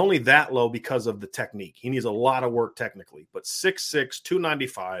 And he's only that low because of the technique. He needs a lot of work technically. But 6'6",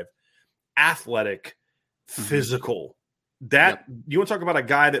 295, athletic, physical. You want to talk about a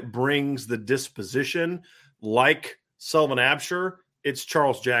guy that brings the disposition like Sullivan Absher? It's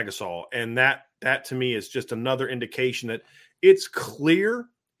Charles Jagasaw. And that to me is just another indication that it's clear.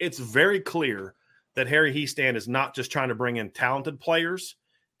 It's very clear that Harry Heastand is not just trying to bring in talented players,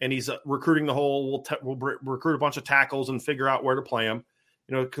 and he's recruiting the whole. We'll recruit a bunch of tackles and figure out where to play them.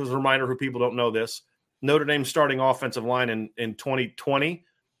 Because a reminder who people don't know this, Notre Dame's starting offensive line in 2020,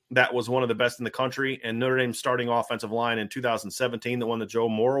 that was one of the best in the country, and Notre Dame's starting offensive line in 2017 that won the Joe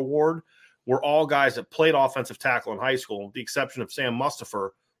Moore Award were all guys that played offensive tackle in high school, with the exception of Sam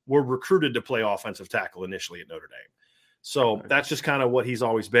Mustipher, were recruited to play offensive tackle initially at Notre Dame. So that's just kind of what he's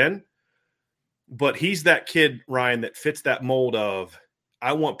always been. But he's that kid, Ryan, that fits that mold of,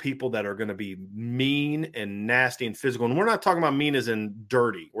 I want people that are going to be mean and nasty and physical. And we're not talking about mean as in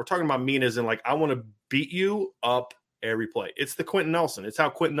dirty. We're talking about mean as in, like, I want to beat you up every play. It's the Quentin Nelson. It's how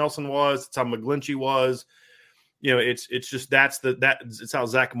Quentin Nelson was. It's how McGlinchey was. You know, it's just it's how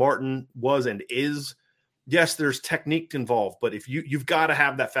Zach Martin was and is. Yes, there's technique involved, but if you've got to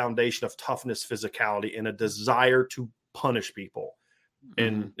have that foundation of toughness, physicality, and a desire to punish people.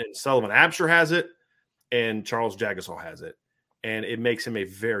 And Sullivan Absher has it, and Charles Jagasaw has it. And it makes him a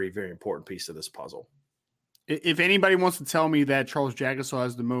very, very important piece of this puzzle. If anybody wants to tell me that Charles Jagasaw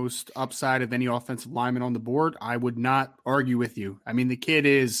has the most upside of any offensive lineman on the board, I would not argue with you. I mean, the kid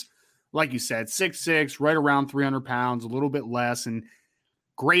is, like you said, 6'6", right around 300 pounds, a little bit less, and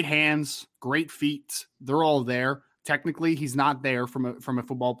great hands, great feet. They're all there. Technically, he's not there from a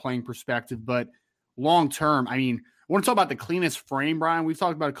football playing perspective, but long term, I mean, I want to talk about the cleanest frame, Brian. We've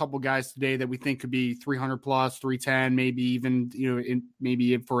talked about a couple guys today that we think could be 300 plus, 310, maybe even,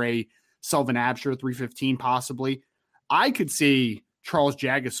 maybe for a Sullivan Absher, 315 possibly. I could see Charles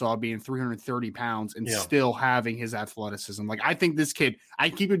Jagasaw being 330 pounds and still having his athleticism. Like, I think this kid, I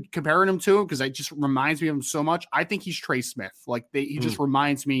keep comparing him to him because it just reminds me of him so much. I think he's Trey Smith. Like, he just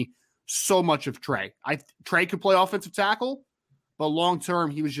reminds me so much of Trey. Trey could play offensive tackle, but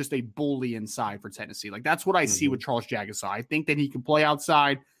long-term, he was just a bully inside for Tennessee. Like, that's what I see with Charles Jagasaw. I think that he can play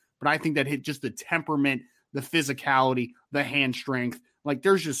outside, but I think that just the temperament, the physicality, the hand strength, like,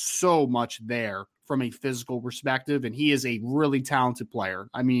 there's just so much there from a physical perspective, and he is a really talented player.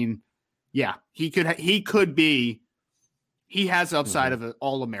 I mean, yeah, he has upside of an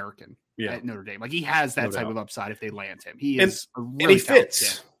All-American at Notre Dame. Like, he has that type of upside if they land him. He is and he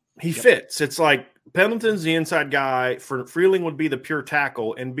fits. He fits. It's like Pendleton's the inside guy. Freeling would be the pure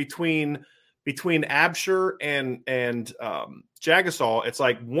tackle. And between Absher and Jagasaw, it's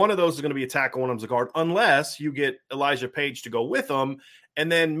like one of those is going to be a tackle, one of them's a guard, unless you get Elijah Page to go with them. And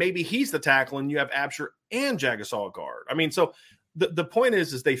then maybe he's the tackle and you have Absher and Jagasaw a guard. I mean, so the point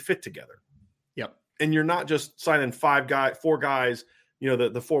is they fit together. Yep. And you're not just signing four guys,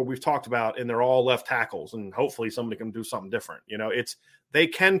 the four we've talked about, and they're all left tackles, and hopefully somebody can do something different. They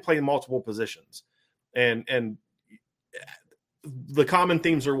can play multiple positions, and the common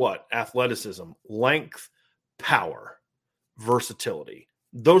themes are what? Athleticism, length, power, versatility.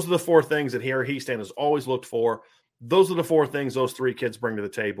 Those are the four things that Harry Hiestand has always looked for. Those are the four things those three kids bring to the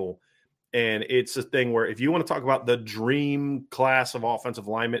table. And it's a thing where if you want to talk about the dream class of offensive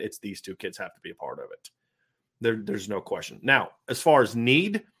linemen, it's these two kids have to be a part of it. There's no question. Now, as far as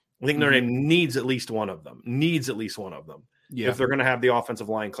need, I think Notre Dame needs at least one of them. If they're going to have the offensive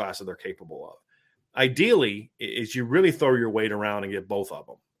line class that they're capable of. Ideally, is you really throw your weight around and get both of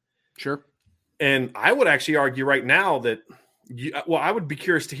them. Sure. And I would actually argue right now that I would be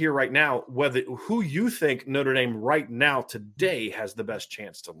curious to hear right now who you think Notre Dame right now today has the best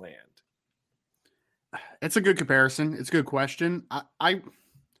chance to land. It's a good comparison. It's a good question.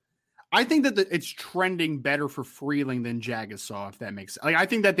 I think that it's trending better for Freeling than Jagasaw, if that makes sense. Like, I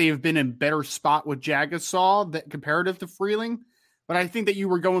think that they have been in a better spot with Jagasaw comparative to Freeling, but I think that you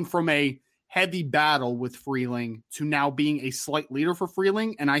were going from a heavy battle with Freeling to now being a slight leader for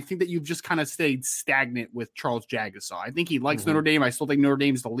Freeling, and I think that you've just kind of stayed stagnant with Charles Jagasaw. I think he likes Notre Dame. I still think Notre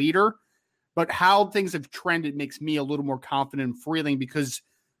Dame's the leader, but how things have trended makes me a little more confident in Freeling, because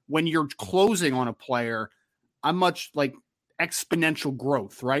when you're closing on a player, I'm much like exponential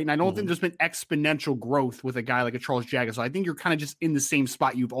growth, right? And I don't think there's been exponential growth with a guy like a Charles Jagasaw. I think you're kind of just in the same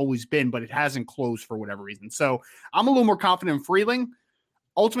spot you've always been, but it hasn't closed for whatever reason. So I'm a little more confident in Freeling.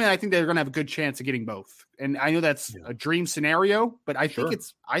 Ultimately, I think they're going to have a good chance of getting both. And I know that's a dream scenario, but I think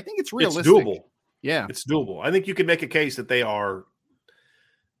it's realistic. It's doable. Yeah. It's doable. I think you can make a case that they are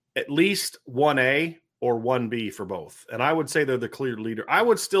at least 1A or 1B for both. And I would say they're the clear leader. I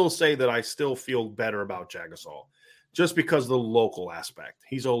would still say that I still feel better about Jagasaw just because of the local aspect.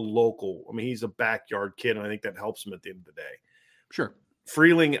 He's a local. I mean, he's a backyard kid, and I think that helps him at the end of the day. Sure.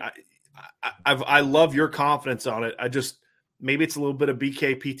 Freeling, I love your confidence on it. Maybe it's a little bit of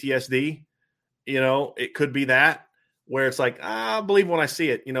BK PTSD. It could be that, where it's like, I believe when I see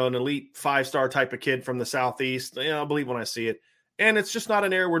it, an elite 5-star type of kid from the Southeast. I believe when I see it. And it's just not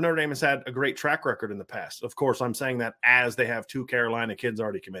an area where Notre Dame has had a great track record in the past. Of course, I'm saying that as they have 2 Carolina kids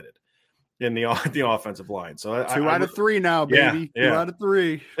already committed in the offensive line. So 2 out of 3 now, baby. Yeah. 2 out of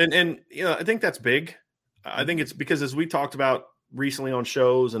 3. And I think that's big. I think it's because, as we talked about recently on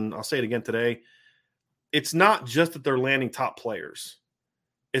shows, and I'll say it again today, it's not just that they're landing top players.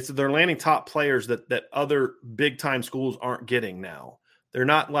 It's that they're landing top players that other big-time schools aren't getting now. They're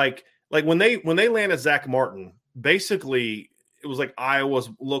not like when they landed Zach Martin, basically it was like Iowa's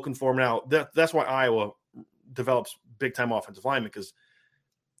looking for him now. That's why Iowa develops big time offensive linemen, because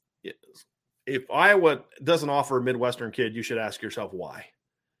if Iowa doesn't offer a Midwestern kid, you should ask yourself why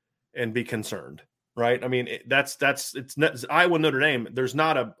and be concerned, right? I mean, it's Iowa, Notre Dame. There's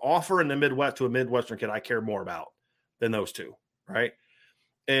not an offer in the Midwest to a Midwestern kid I care more about than those two, right?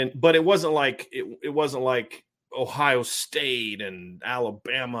 But it wasn't like it wasn't like Ohio State and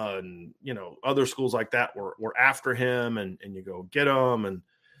Alabama and, you know, other schools like that were after him and you go get him. And,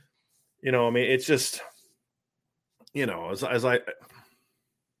 you know, I mean, it's just, you know, as I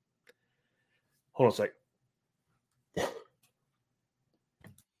hold on a sec.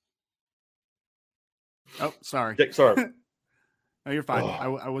 Oh, sorry. Sorry. No, you're fine.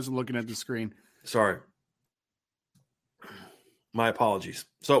 I wasn't looking at the screen. Sorry. My apologies.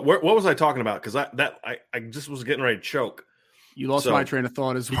 So what was I talking about? Because I just was getting ready to choke. You lost my train of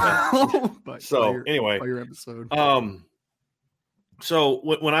thought as well. But anyway, by your episode. So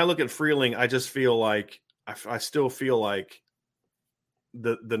when I look at Freeling, I just feel like I still feel like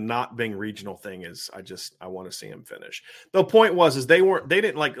the not being regional thing is I want to see him finish. The point was they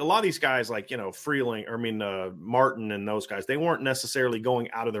didn't like a lot of these guys, like, you know, Freeling, or I mean Martin and those guys, they weren't necessarily going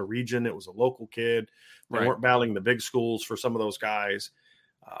out of their region. It was a local kid. They weren't battling the big schools for some of those guys.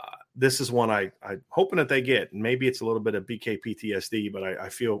 This is one I'm hoping that they get. And maybe it's a little bit of BK PTSD, but I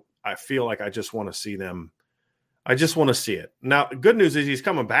feel like I just want to see them. I just want to see it. Now, good news is he's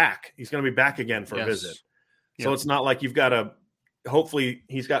coming back. He's going to be back again for a visit. So it's not like you've got to. Hopefully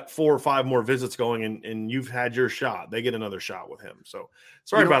he's got 4 or 5 more visits going and you've had your shot. They get another shot with him. So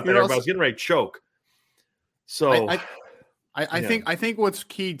sorry about that, everybody. I was getting ready to choke. So I think what's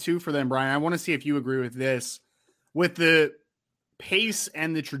key too for them, Brian, I want to see if you agree with this, with the pace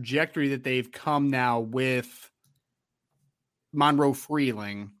and the trajectory that they've come now with Monroe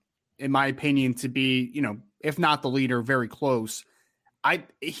Freeling, in my opinion, to be, you know, if not the leader, very close.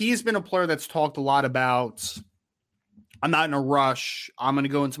 He's been a player that's talked a lot about, I'm not in a rush. I'm going to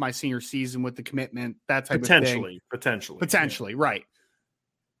go into my senior season with the commitment, that type of thing. Potentially, right.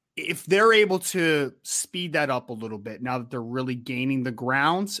 If they're able to speed that up a little bit now that they're really gaining the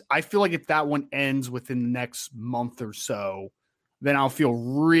grounds, I feel like if that one ends within the next month or so, then I'll feel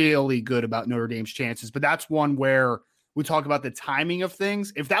really good about Notre Dame's chances. But that's one where we talk about the timing of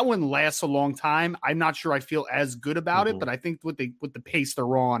things. If that one lasts a long time, I'm not sure I feel as good about it. But I think with the pace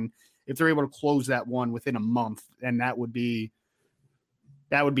they're on, if they're able to close that one within a month, then that would be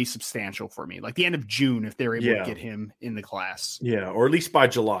substantial for me. Like the end of June, if they're able to get him in the class. Yeah, or at least by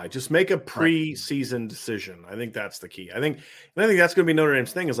July. Just make a preseason decision. I think that's the key. I think that's going to be Notre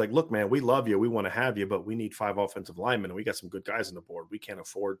Dame's thing is like, look, man, we love you. We want to have you, but we need 5 offensive linemen, and we got some good guys on the board. We can't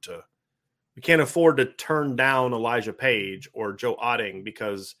afford to turn down Elijah Page or Joe Otting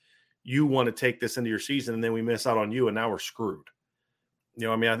because you want to take this into your season, and then we miss out on you, and now we're screwed. You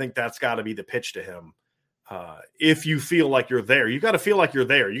know, I mean, I think that's got to be the pitch to him. If you feel like you're there, you got to feel like you're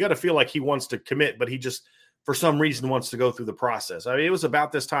there. You got to feel like he wants to commit, but he just, for some reason, wants to go through the process. I mean, it was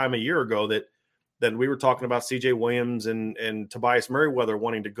about this time a year ago that we were talking about CJ Williams and Tobias Merriweather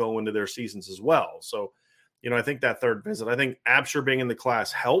wanting to go into their seasons as well. So, you know, I think that third visit, I think Absher being in the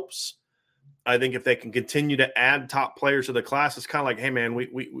class helps. I think if they can continue to add top players to the class, it's kind of like, hey, man,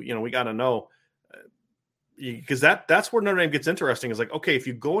 we got to know. Because that's where Notre Dame gets interesting is like, okay, if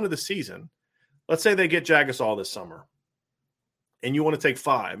you go into the season, let's say they get Jagasol this summer and you want to take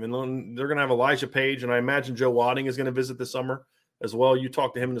 5 and then they're going to have Elijah Page. And I imagine Joe Wadding is going to visit this summer as well. You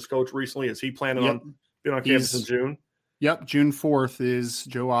talked to him and his coach recently. Is he planning on being on campus in June? Yep. June 4th is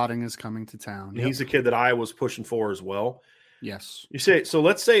Joe Wadding is coming to town. Yep. He's a kid that I was pushing for as well. Yes. So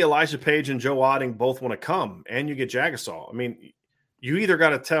let's say Elijah Page and Joe Wadding both want to come and you get Jagasol. I mean, you either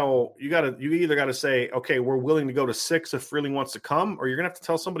got to say, okay, we're willing to go to 6 if Freeling wants to come, or you're going to have to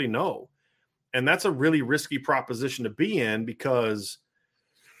tell somebody no. And that's a really risky proposition to be in because,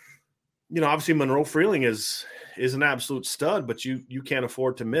 you know, obviously Monroe Freeling is an absolute stud, but you can't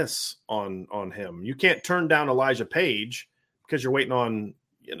afford to miss on him. You can't turn down Elijah Page because you're waiting on,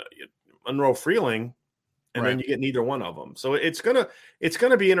 you know, Monroe Freeling, and then you get neither one of them. So it's gonna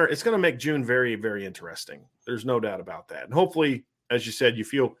make June very, very interesting. There's no doubt about that. And hopefully, as you said, you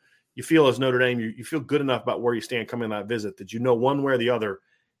feel as Notre Dame, you feel good enough about where you stand coming in that visit that you know one way or the other,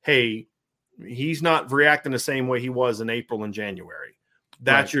 hey, he's not reacting the same way he was in April and January.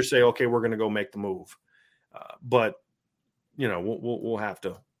 That's your say, okay, we're going to go make the move. But, you know, we'll have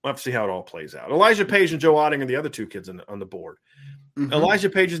to see how it all plays out. Elijah Page and Joe Otting are the other 2 kids on the board. Mm-hmm. Elijah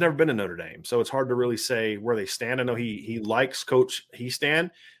Page has never been to Notre Dame, so it's hard to really say where they stand. I know he likes Coach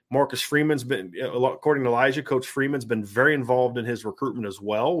Heastan, Marcus Freeman's been, according to Elijah, Coach Freeman's been very involved in his recruitment as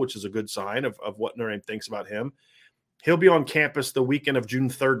well, which is a good sign of what Notre Dame thinks about him. He'll be on campus the weekend of June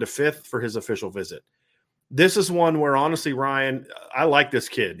 3rd to 5th for his official visit. This is one where, honestly, Ryan, I like this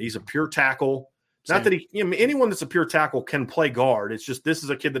kid. He's a pure tackle. Same. Not that anyone that's a pure tackle can play guard. It's just this is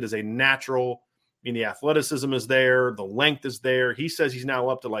a kid that is a natural. The athleticism is there. The length is there. He says he's now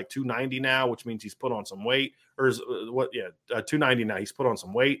up to like 290 now, which means he's put on some weight. Or is 290 now. He's put on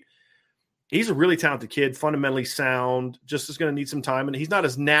some weight. He's a really talented kid, fundamentally sound, just is going to need some time. And he's not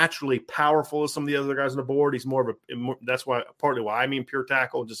as naturally powerful as some of the other guys on the board. He's more of that's why partly why I mean pure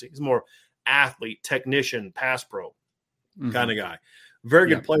tackle. Just he's more athlete, technician, pass pro kind of guy. Very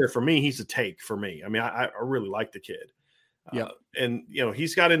good player for me. He's a take for me. I mean, I really like the kid. And,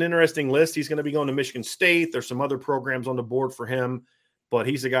 he's got an interesting list. He's going to be going to Michigan State. There's some other programs on the board for him, but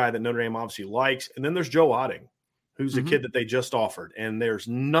he's a guy that Notre Dame obviously likes. And then there's Joe Otting, who's a kid that they just offered. And there's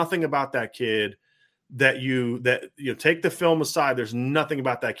nothing about that kid that you take the film aside. There's nothing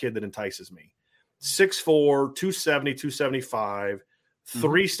about that kid that entices me. 6'4", 270, 275,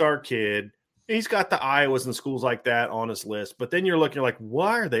 3-star kid. He's got the Iowas and schools like that on his list. But then you're looking like,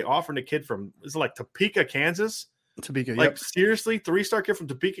 why are they offering a kid from, is it like Topeka, Kansas? Topeka, like, seriously, 3-star kid from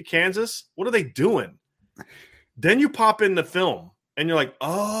Topeka, Kansas? What are they doing? Then you pop in the film and you're like,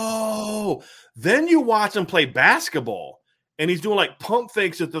 oh, then you watch him play basketball and he's doing like pump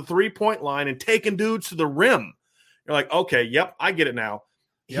fakes at the 3-point line and taking dudes to the rim. You're like, okay, yep, I get it now.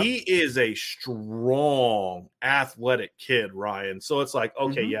 Yep. He is a strong, athletic kid, Ryan. So it's like,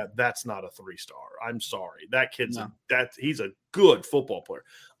 okay, yeah, that's not a 3-star. I'm sorry. That kid's he's a good football player.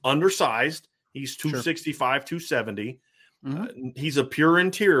 Undersized. He's 265, 270. He's a pure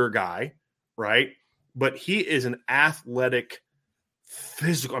interior guy, right? But he is an athletic,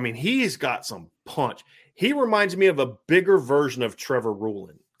 physical. I mean, he's got some punch. He reminds me of a bigger version of Trevor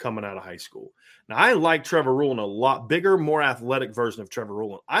Ruhlin coming out of high school. Now, I like Trevor Ruhlin a lot. Bigger, more athletic version of Trevor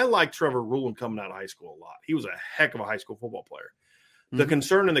Ruhlin. I like Trevor Ruhlin coming out of high school a lot. He was a heck of a high school football player. The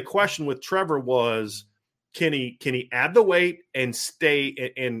concern and the question with Trevor was, can he add the weight and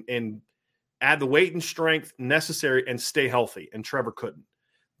stay and add the weight and strength necessary and stay healthy? And Trevor couldn't.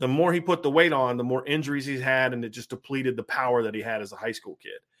 The more he put the weight on, the more injuries he's had, and it just depleted the power that he had as a high school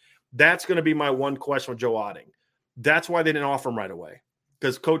kid. That's going to be my one question with Joe Otting. That's why they didn't offer him right away,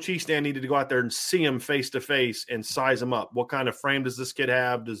 because Coach Easton needed to go out there and see him face-to-face and size him up. What kind of frame does this kid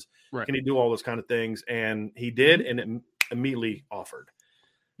have? Can he do all those kind of things? And he did, and it immediately offered.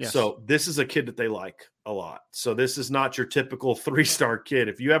 Yes. So this is a kid that they like a lot. So this is not your typical 3-star kid.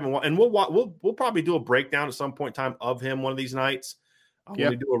 If you haven't, and we'll probably do a breakdown at some point in time of him one of these nights when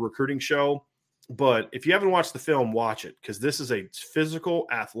we do a recruiting show. But if you haven't watched the film, watch it, because this is a physical,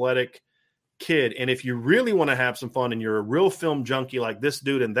 athletic kid. And if you really want to have some fun and you're a real film junkie like this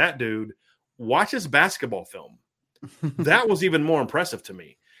dude and that dude, watch his basketball film. That was even more impressive to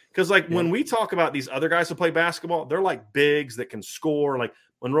me. Because when we talk about these other guys who play basketball, they're like bigs that can score. Like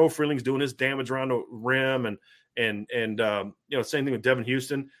Monroe Freeling's doing his damage around the rim, and same thing with Devin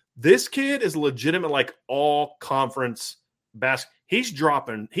Houston. This kid is legitimate, like all conference basketball.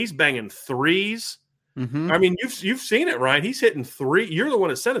 He's banging threes. I mean, you've seen it, right? He's hitting three. You're the one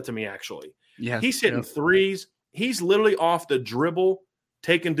that sent it to me, actually. Yeah, he's hitting threes. He's literally off the dribble,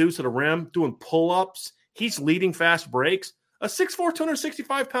 taking dudes to the rim, doing pull-ups. He's leading fast breaks. A 6'4",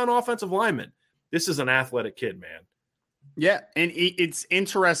 265-pound offensive lineman. This is an athletic kid, man. Yeah, and it's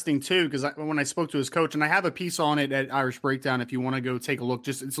interesting, too, because when I spoke to his coach, and I have a piece on it at Irish Breakdown if you want to go take a look,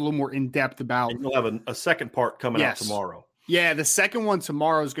 just it's a little more in-depth about. And you'll have a second part coming out tomorrow. Yeah, the second one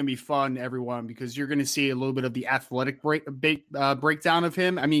tomorrow is going to be fun, everyone, because you're going to see a little bit of the athletic breakdown of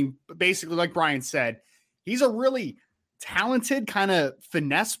him. I mean, basically, like Brian said, he's a really talented kind of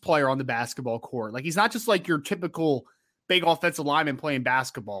finesse player on the basketball court. Like, he's not just like your typical big offensive lineman playing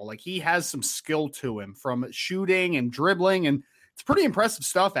basketball. Like, he has some skill to him from shooting and dribbling, and it's pretty impressive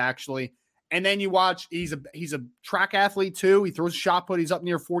stuff, actually. And then you watch, he's a track athlete too. He throws a shot put. He's up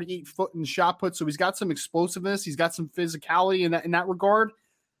near 48 foot in shot put. So he's got some explosiveness. He's got some physicality in that regard.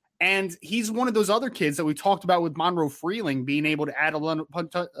 And he's one of those other kids that we talked about with Monroe Freeling being able to add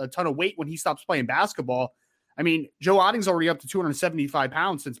a ton of weight when he stops playing basketball. I mean, Joe Otting's already up to 275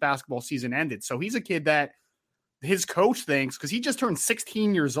 pounds since basketball season ended. So he's a kid that his coach thinks, because he just turned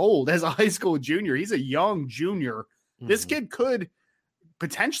 16 years old as a high school junior. He's a young junior. This kid could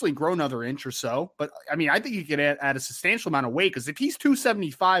potentially grow another inch or so. But, I mean, I think he could add a substantial amount of weight, because if he's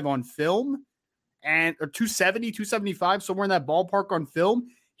 275 on film or 270, 275, somewhere in that ballpark on film,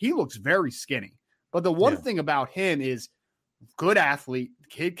 he looks very skinny. But the one thing about him is good athlete, the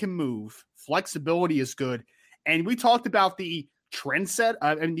kid can move, flexibility is good. And we talked about the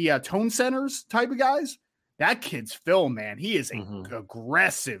tone centers type of guys. That kid's Phil, man. He is a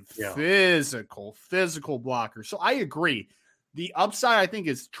aggressive, physical blocker. So I agree. The upside, I think,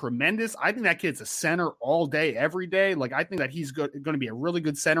 is tremendous. I think that kid's a center all day, every day. Like, I think that he's going to be a really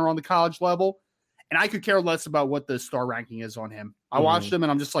good center on the college level. And I could care less about what the star ranking is on him. I watched him,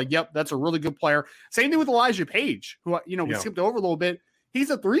 and I'm just like, yep, that's a really good player. Same thing with Elijah Page, who, we skipped over a little bit. He's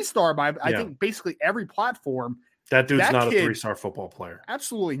a 3-star by, I think, basically every platform. That dude's not a 3-star football player.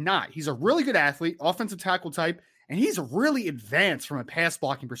 Absolutely not. He's a really good athlete, offensive tackle type, and he's really advanced from a pass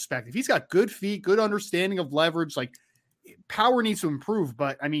blocking perspective. He's got good feet, good understanding of leverage. Like, power needs to improve,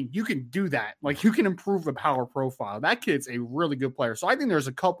 but I mean, you can do that. Like, you can improve the power profile. That kid's a really good player. So I think there's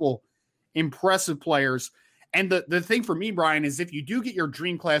a couple impressive players. And the thing for me, Brian, is if you do get your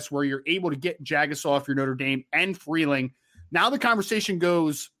dream class where you're able to get Jagasaw off your Notre Dame and Freeling, now the conversation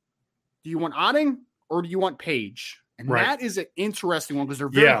goes, do you want Otting or do you want Page? And that is an interesting one because they're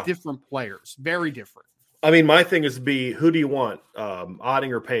very different players. Very different. I mean, my thing is to be, who do you want?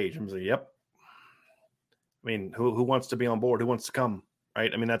 Otting or Page? I'm like, yep. I mean, who wants to be on board? Who wants to come?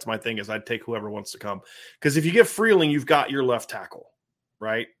 Right? I mean, that's my thing is I'd take whoever wants to come. Because if you get Freeling, you've got your left tackle,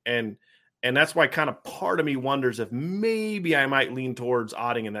 right? And that's why kind of part of me wonders if maybe I might lean towards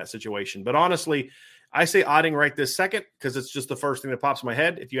Otting in that situation. But honestly, I say Otting right this second because it's just the first thing that pops in my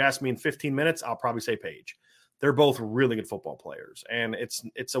head. If you ask me in 15 minutes, I'll probably say Page. They're both really good football players, and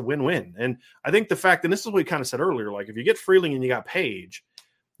it's a win-win. And I think the fact, and this is what we kind of said earlier, like if you get Freeling and you got Page,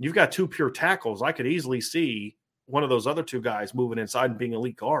 you've got 2 pure tackles. I could easily see one of those other 2 guys moving inside and being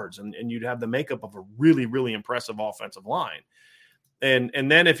elite guards, and you'd have the makeup of a really, really impressive offensive line. And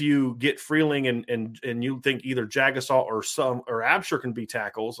then if you get Freeling and you think either Jagasaw or Absher can be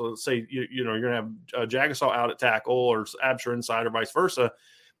tackles, so let's say you're going to have Jagasaw out at tackle or Absher inside or vice versa,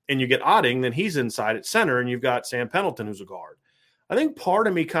 and you get Otting, then he's inside at center, and you've got Sam Pendleton who's a guard. I think part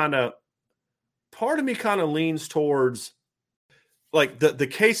of me kind of leans towards like the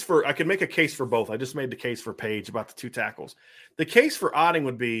case for, I can make a case for both. I just made the case for Page about the 2 tackles. The case for Otting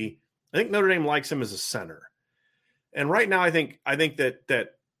would be, I think Notre Dame likes him as a center. And right now, I think that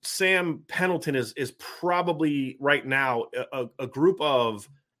Sam Pendleton is probably right now a group of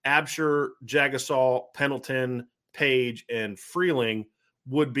Absher, Jagasaw, Pendleton, Page, and Freeling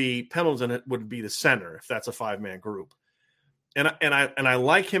Pendleton would be the center if that's a 5-man group. And I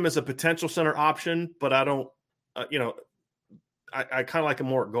like him as a potential center option, but I don't, I kind of like him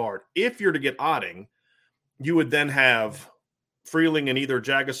more at guard. If you're to get Otting, you would then have Freeling and either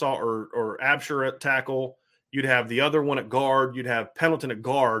Jagasaw or Absher at tackle. You'd have the other one at guard. You'd have Pendleton at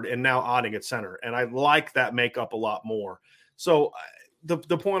guard, and now Otting at center. And I like that makeup a lot more. So the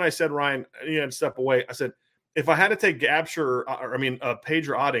point I said, Ryan, you had to step away. I said, if I had to take Absher, Page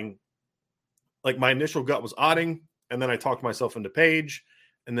or Otting, like my initial gut was Otting, and then I talked myself into Page,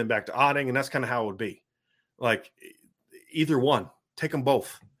 and then back to Otting, and that's kind of how it would be. Like either one, take them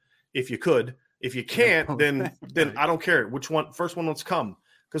both if you could. If you can't, then I don't care which one. First one let's come,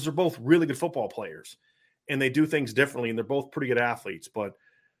 because they're both really good football players. And they do things differently, and they're both pretty good athletes. But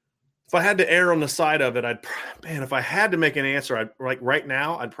if I had to err on the side of it, if I had to make an answer, right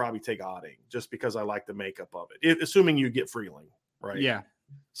now, I'd probably take Otting just because I like the makeup of it, assuming you get Freeling, right? Yeah.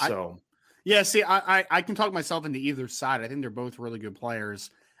 So, see, I can talk myself into either side. I think they're both really good players.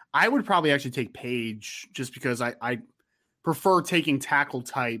 I would probably actually take Page just because I prefer taking tackle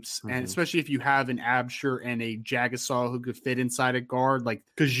types, and especially if you have an Absher and a Jagasaw who could fit inside a guard, like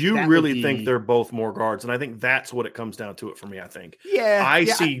because you really think they're both more guards, and I think that's what it comes down to it for me. I think, I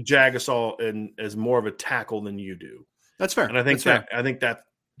see Jagasaw as more of a tackle than you do. That's fair, and I think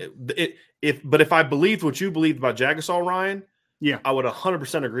if I believed what you believed about Jagasaw, Ryan, I would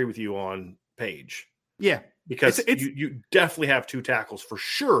 100% agree with you on Page. Yeah, because you definitely have 2 tackles for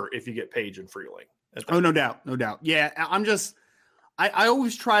sure if you get Page and Freeling. Oh, no doubt. Yeah, I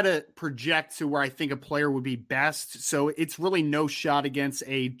always try to project to where I think a player would be best. So it's really no shot against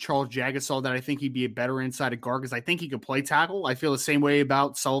a Charles Jagasaw that I think he'd be a better inside of guard because I think he could play tackle. I feel the same way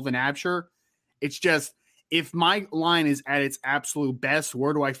about Sullivan Absher. It's just, if my line is at its absolute best,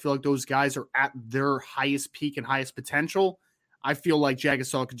 where do I feel like those guys are at their highest peak and highest potential? I feel like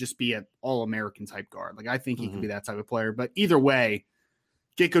Jagasaw could just be an all-American type guard. Like, I think he could be that type of player. But either way,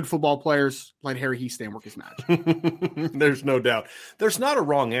 get good football players, let Harry Heastan work his magic. There's no doubt. There's not a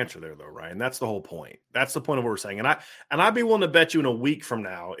wrong answer there, though, Ryan. That's the whole point. That's the point of what we're saying. And I'd be willing to bet you in a week from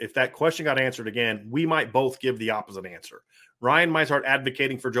now, if that question got answered again, we might both give the opposite answer. Ryan might start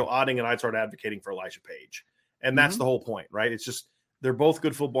advocating for Joe Otting, and I'd start advocating for Elijah Page. And that's the whole point, right? It's just they're both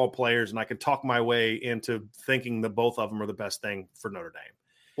good football players, and I can talk my way into thinking that both of them are the best thing for Notre Dame.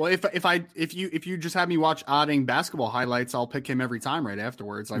 Well, if you just have me watch Otting basketball highlights, I'll pick him every time right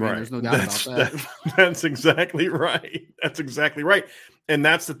afterwards. I mean, there's no doubt about that. That's exactly right. That's exactly right. And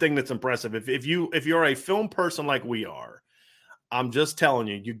that's the thing that's impressive. If you're a film person like we are, I'm just telling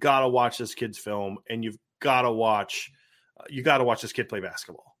you, you got to watch this kid's film, and you've got to watch this kid play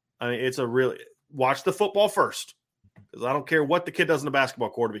basketball. I mean, watch the football first, because I don't care what the kid does in the basketball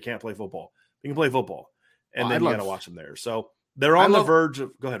court if he can't play football. He can play football, and then you got to watch him there. So they're on the verge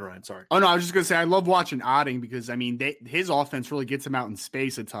of. Go ahead, Ryan. Sorry. Oh no, I was just gonna say I love watching Otting because I mean his offense really gets him out in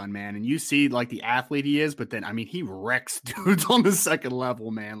space a ton, man. And you see like the athlete he is, but then I mean he wrecks dudes on the second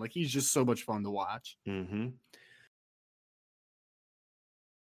level, man. Like he's just so much fun to watch. Mm-hmm.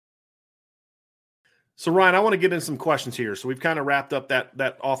 So Ryan, I want to get into some questions here. So we've kind of wrapped up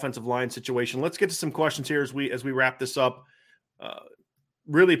that offensive line situation. Let's get to some questions here as we wrap this up.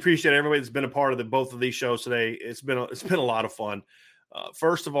 Really appreciate everybody that's been a part of both of these shows today. It's been a lot of fun.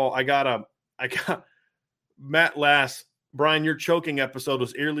 First of all, I got Matt Lass. Brian, your choking episode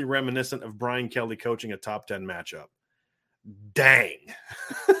was eerily reminiscent of Brian Kelly coaching a top 10 matchup. Dang.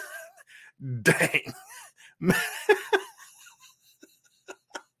 Dang.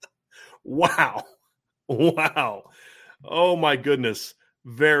 Wow. Oh my goodness.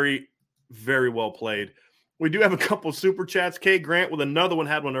 Very, very well played. We do have a couple super chats. Kay Grant with another one,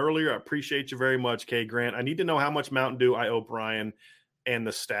 had one earlier. I appreciate you very much, Kay Grant. I need to know how much Mountain Dew I owe Brian and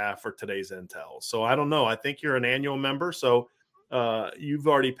the staff for today's intel. So I don't know. I think you're an annual member, so you've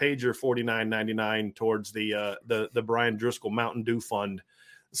already paid your $49.99 towards the Brian Driscoll Mountain Dew Fund.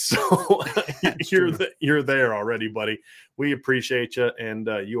 So you're there already, buddy. We appreciate you, and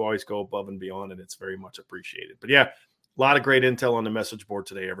you always go above and beyond, and it's very much appreciated. But yeah, a lot of great intel on the message board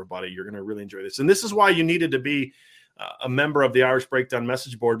today, everybody. You're going to really enjoy this. And this is why you needed to be a member of the Irish Breakdown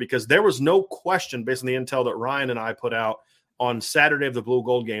message board, because there was no question based on the intel that Ryan and I put out on Saturday of the Blue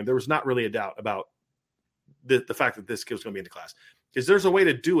Gold game. There was not really a doubt about the fact that this kid was going to be in the class, because there's a way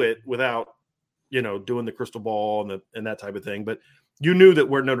to do it without, doing the crystal ball and that type of thing. But you knew that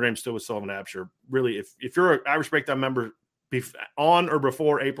where Notre Dame stood with Sullivan Absher. Really, if you're an Irish Breakdown member on or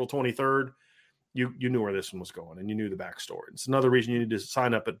before April 23rd, you knew where this one was going, and you knew the backstory. It's another reason you need to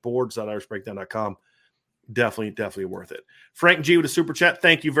sign up at boards.irishbreakdown.com. Definitely worth it. Frank G with a super chat.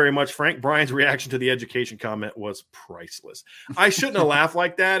 Thank you very much, Frank. Brian's reaction to the education comment was priceless. I shouldn't have laughed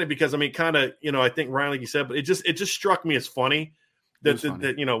like that, because I mean, kind of, I think Ryan, like you said, but it just struck me as funny. That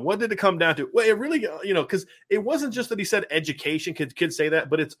what did it come down to? Well, it really, because it wasn't just that he said education. Kids say that,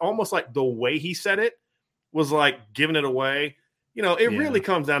 but it's almost like the way he said it was like giving it away. It really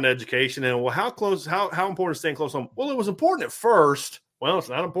comes down to education. And well, how important is staying close home? Well, it was important at first. Well, it's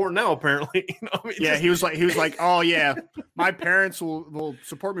not important now, apparently. He was like, oh yeah, my parents will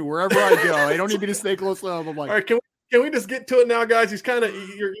support me wherever I go. They don't need me to stay close to them. I'm like, all right, can we just get to it now, guys? He's kind of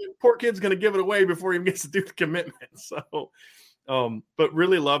your poor kid's going to give it away before he even gets to do the commitment. So, but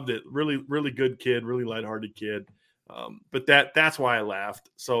really loved it. Really, really good kid. Really lighthearted kid. But that's why I laughed.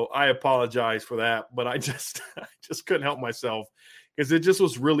 So I apologize for that, but I just couldn't help myself, because it just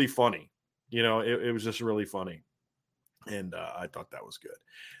was really funny. It was just really funny. And I thought that was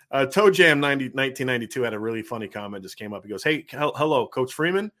good. Toe Jam 1992 had a really funny comment, just came up. He goes, hey, hello, Coach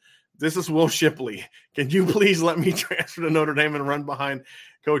Freeman. This is Will Shipley. Can you please let me transfer to Notre Dame and run behind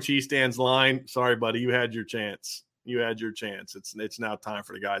Coach Eastand's line? Sorry, buddy. You had your chance. It's now time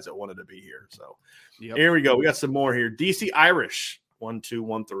for the guys that wanted to be here. So Here we go. We got some more here. DC Irish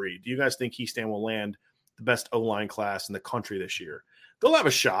 1213. Do you guys think Eastan will land the best O-line class in the country this year? They'll have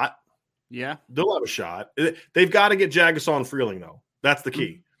a shot. Yeah, they'll have a shot. They've got to get Jagasaw and Freeling, though. That's the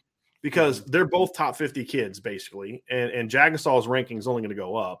key, because they're both top 50 kids, basically. And Jagasaw's ranking is only going to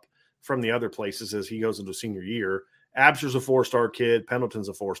go up from the other places as he goes into senior year. Absher's a 4-star kid. Pendleton's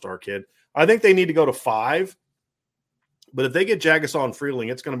a 4-star kid. I think they need to go to 5. But if they get Jagasaw and Freeling,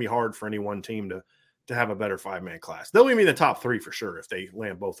 it's going to be hard for any one team to have a better 5-man class. They'll be in the top 3 for sure if they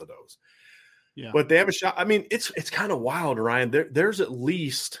land both of those. Yeah. But they have a shot. I mean, it's kind of wild, Ryan. There's at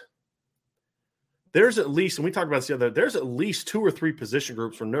least, and we talked about this the other day, there's at least 2 or 3 position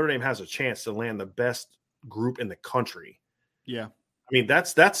groups where Notre Dame has a chance to land the best group in the country. Yeah. I mean,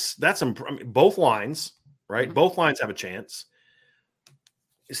 that's both lines, right? Mm-hmm. Both lines have a chance.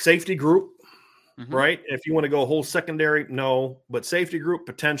 Safety group. Mm-hmm. Right. If you want to go a whole secondary, no, but safety group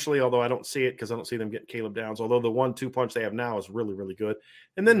potentially, although I don't see it because I don't see them getting Caleb Downs, although the 1-2 punch they have now is really, really good.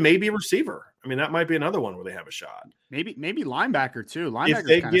 And then maybe a receiver. I mean, that might be another one where they have a shot. Maybe linebacker too. If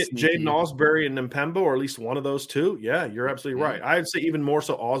they get Jaden Osbury and Mpemba, or at least one of those two, yeah, you're absolutely right. I'd say even more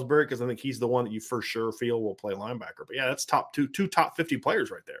so Osbury, because I think he's the one that you for sure feel will play linebacker. But yeah, that's two top 50 players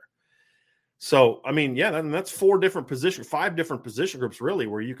right there. So, I mean, yeah, that's 5 different position groups, really,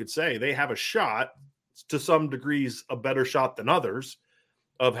 where you could say they have a shot, to some degrees, a better shot than others,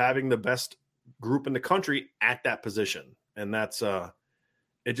 of having the best group in the country at that position. And that's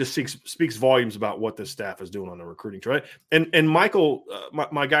it just speaks volumes about what this staff is doing on the recruiting trail. And Michael,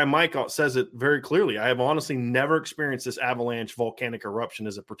 my guy Mike says it very clearly. I have honestly never experienced this avalanche volcanic eruption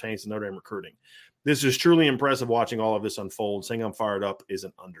as it pertains to Notre Dame recruiting. This is truly impressive watching all of this unfold. Saying I'm fired up is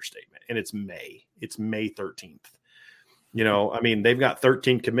an understatement. And it's May 13th. You know, I mean, they've got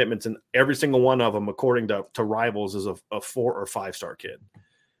 13 commitments, and every single one of them, according to Rivals, is a 4 or 5-star kid.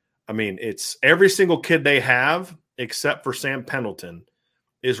 I mean, it's every single kid they have, except for Sam Pendleton,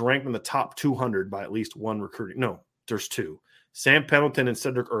 is ranked in the top 200 by at least one recruiting. No, there's 2. Sam Pendleton and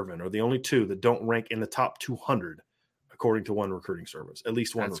Cedric Irvin are the only 2 that don't rank in the top 200, according to one recruiting service, at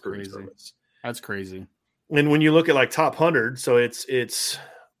least one recruiting service. That's crazy. And when you look at like top 100, so it's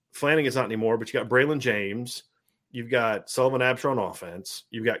Flanagan's not anymore, but you got Braylon James, you've got Sullivan Absher on offense,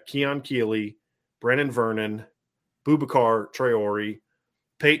 you've got Keon Keeley, Brandon Vernon, Boubacar Traore,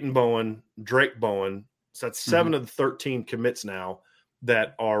 Peyton Bowen, Drake Bowen. So that's 7 of the 13 commits now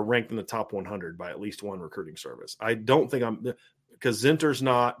that are ranked in the top 100 by at least one recruiting service. I don't think because Zinter's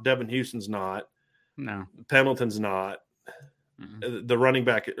not, Devin Houston's not, no, Pendleton's not, the running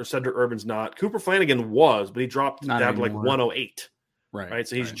back or Cedric Irvin's not. Cooper Flanagan was, but he dropped down to like 108. Right.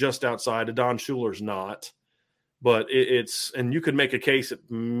 So he's just outside. Don Schuler's not. But it's and you could make a case that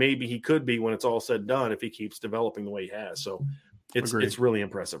maybe he could be when it's all said and done if he keeps developing the way he has. So it's really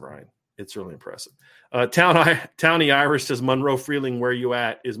impressive, Ryan. It's really impressive. Townie Irish says Monroe Freeling, where you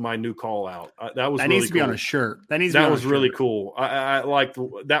at is my new call out. That really needs to be cool. on a shirt. That was really cool. I like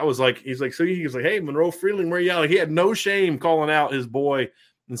that was like he's like hey, Monroe Freeling, where you at? Like, he had no shame calling out his boy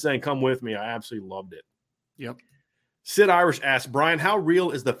and saying come with me. I absolutely loved it. Yep. Sid Irish asked Brian, how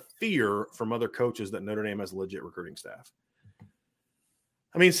real is the fear from other coaches that Notre Dame has a legit recruiting staff?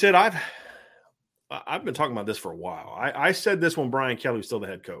 I mean, Sid, I've been talking about this for a while. I said this when Brian Kelly was still the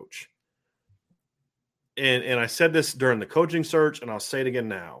head coach. And I said this during the coaching search, and I'll say it again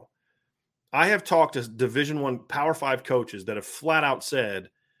now. I have talked to Division I Power 5 coaches that have flat out said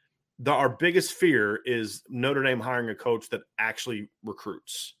our biggest fear is Notre Dame hiring a coach that actually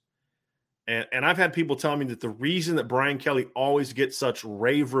recruits. And I've had people tell me that the reason that Brian Kelly always gets such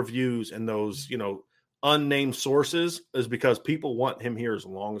rave reviews in those, unnamed sources is because people want him here as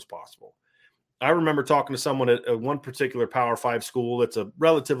long as possible. I remember talking to someone at one particular Power 5 school that's a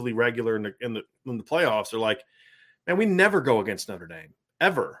relatively regular in the playoffs. They're like, man, we never go against Notre Dame,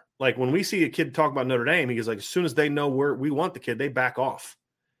 ever. Like when we see a kid talk about Notre Dame, he goes like, as soon as they know where we want the kid, they back off.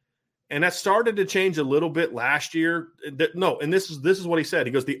 And that started to change a little bit last year. And this is what he said.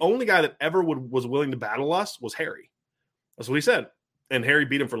 He goes, the only guy that ever was willing to battle us was Harry. That's what he said. And Harry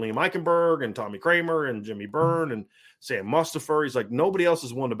beat him for Liam Eichenberg and Tommy Kramer and Jimmy Byrne and Sam Mustapher. He's like, nobody else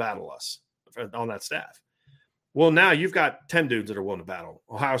is willing to battle us on that staff. Well, now you've got 10 dudes that are willing to battle.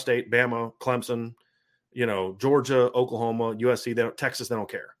 Ohio State, Bama, Clemson, Georgia, Oklahoma, USC, Texas, they don't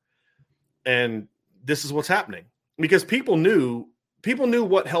care. And this is what's happening because people knew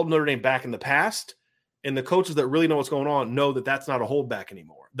what held Notre Dame back in the past, and the coaches that really know what's going on know that that's not a holdback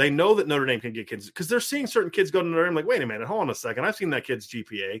anymore. They know that Notre Dame can get kids because they're seeing certain kids go to Notre Dame like, wait a minute, hold on a second. I've seen that kid's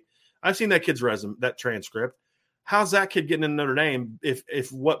GPA. I've seen that kid's resume, that transcript. How's that kid getting into Notre Dame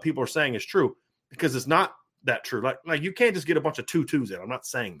if what people are saying is true? Because it's not that true. Like you can't just get a bunch of 2-2s in. I'm not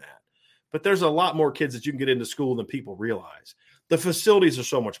saying that. But there's a lot more kids that you can get into school than people realize. The facilities are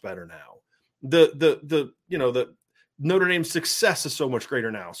so much better now. The Notre Dame's success is so much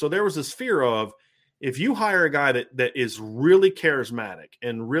greater now. So there was this fear of if you hire a guy that is really charismatic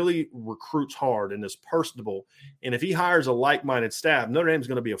and really recruits hard and is personable, and if he hires a like-minded staff, Notre Dame's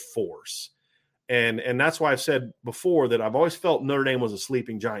going to be a force. And that's why I've said before that I've always felt Notre Dame was a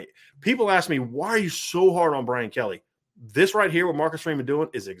sleeping giant. People ask me, why are you so hard on Brian Kelly? This right here, what Marcus Freeman doing,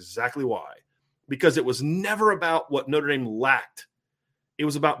 is exactly why. Because it was never about what Notre Dame lacked. It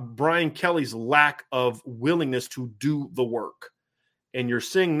was about Brian Kelly's lack of willingness to do the work. And you're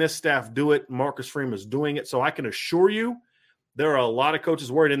seeing this staff do it. Marcus Freeman is doing it. So I can assure you there are a lot of coaches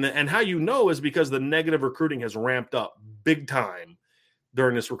worried. And how you know is because the negative recruiting has ramped up big time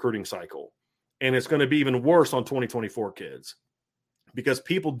during this recruiting cycle. And it's going to be even worse on 2024 kids because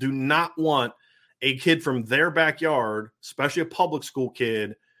people do not want a kid from their backyard, especially a public school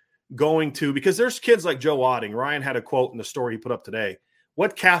kid, because there's kids like Joe Otting. Ryan had a quote in the story he put up today.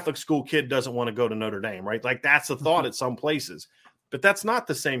 What Catholic school kid doesn't want to go to Notre Dame, right? Like that's a thought at some places. But that's not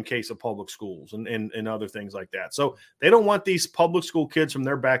the same case of public schools and other things like that. So they don't want these public school kids from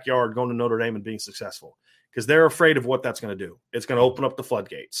their backyard going to Notre Dame and being successful because they're afraid of what that's going to do. It's going to open up the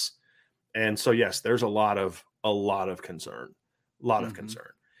floodgates. And so, yes, there's a lot of concern, of concern.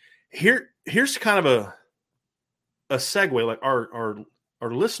 Here's kind of a segue. Like our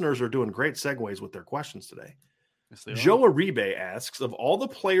listeners are doing great segues with their questions today. Yes, they Joe are. Aribe asks, of all the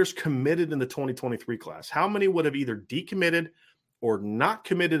players committed in the 2023 class, how many would have either decommitted or not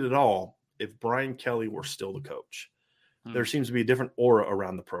committed at all if Brian Kelly were still the coach? There seems to be a different aura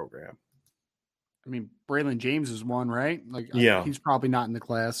around the program. I mean, Braylon James is one, right? Like, Yeah. he's probably not in the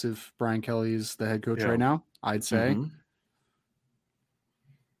class if Brian Kelly is the head coach right now, I'd say. Mm-hmm.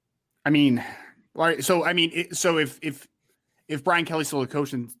 I mean, so if Brian Kelly's still the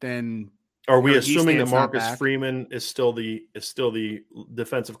coach, then are we Harry assuming that Hiestan's not Marcus back? Freeman is still the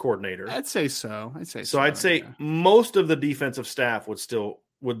defensive coordinator? I'd say so. I'd say yeah. Most of the defensive staff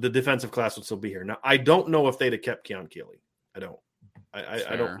the defensive class would still be here. Now, I don't know if they'd have kept Keon Keeley. I don't.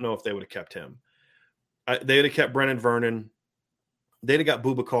 I don't know if they would have kept him. They'd have kept Brennan Vernon. They'd have got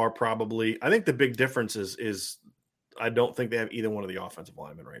Boubacar probably. I think the big difference is I don't think they have either one of the offensive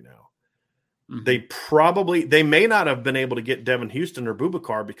linemen right now. Mm-hmm. They may not have been able to get Devin Houston or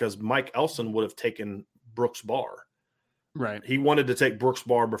Boubacar because Mike Elson would have taken Brooks Barr. Right. He wanted to take Brooks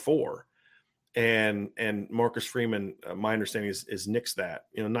Barr before. And Marcus Freeman, my understanding is nixed that.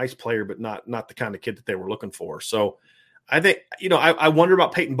 Nice player, but not the kind of kid that they were looking for. So I think, I wonder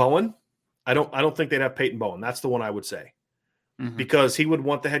about Peyton Bowen. I don't think they'd have Peyton Bowen. That's the one I would say. Mm-hmm. Because he would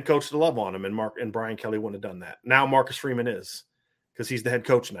want the head coach to love on him, and Brian Kelly wouldn't have done that. Now Marcus Freeman is, because he's the head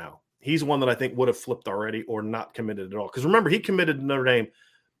coach now. He's one that I think would have flipped already or not committed at all. Because remember, he committed to Notre Dame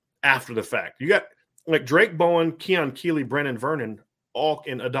after the fact. You got like Drake Bowen, Keon Keeley, Brennan Vernon,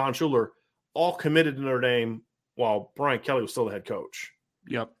 and Adon Schuler all committed to Notre Dame while Brian Kelly was still the head coach.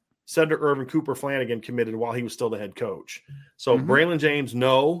 Yep. Cedric Irvin, Cooper Flanagan committed while he was still the head coach. So Braylon James,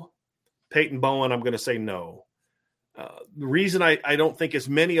 no. Peyton Bowen, I'm going to say no. The reason I don't think as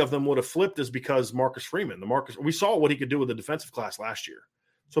many of them would have flipped is because Marcus Freeman. We saw what he could do with the defensive class last year.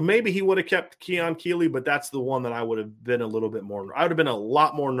 So maybe he would have kept Keon Keeley, but that's the one that I would have been a little bit more. I would have been a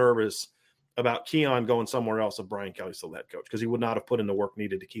lot more nervous about Keon going somewhere else if Brian Kelly's still the head coach, because he would not have put in the work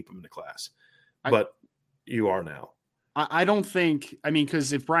needed to keep him in the class. But you are now. I don't think –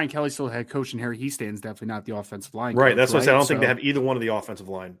 because if Brian Kelly's still the head coach and Harry Hiestan's definitely not the offensive line right, coach, that's what I said. I don't think they have either one of the offensive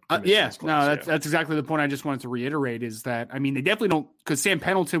line. That's exactly the point I just wanted to reiterate is that, they definitely don't – because Sam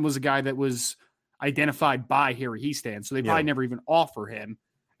Pendleton was a guy that was identified by Harry Hiestan, so they probably never even offer him.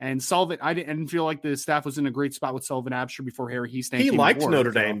 And Sullivan, I didn't feel like the staff was in a great spot with Sullivan Absher before Harry Hiestand. He liked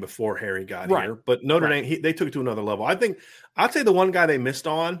Notre Dame before Harry got here, but Notre Dame, they took it to another level. I'd say the one guy they missed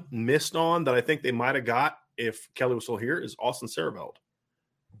on that I think they might have got if Kelly was still here is Austin Sarabeld.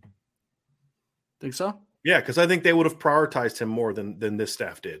 Think so? Yeah, because I think they would have prioritized him more than this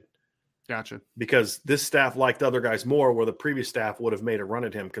staff did. Gotcha. Because this staff liked other guys more, where the previous staff would have made a run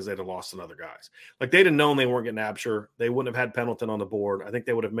at him because they'd have lost some other guys. Like, they'd have known they weren't getting Absher. They wouldn't have had Pendleton on the board. I think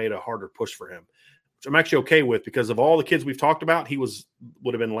they would have made a harder push for him, which I'm actually okay with, because of all the kids we've talked about, he would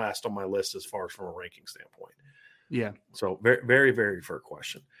have been last on my list as far as from a ranking standpoint. Yeah. So very, very, very fair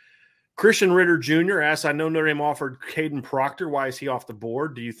question. Christian Ritter Jr. asks, I know Notre Dame offered Caden Proctor. Why is he off the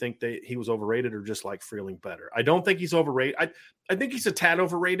board? Do you think he was overrated or just like Freeling better? I don't think he's overrated. I think he's a tad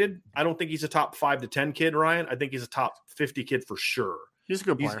overrated. I don't think he's a top 5 to 10 kid, Ryan. I think he's a top 50 kid for sure. He's a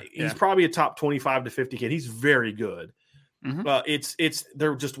good player. He's probably a top 25 to 50 kid. He's very good. Mm-hmm.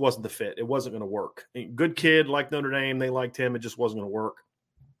 There just wasn't the fit. It wasn't going to work. Good kid, like Notre Dame. They liked him. It just wasn't going to work.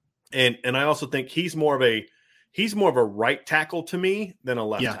 And I also think he's more of a right tackle to me than a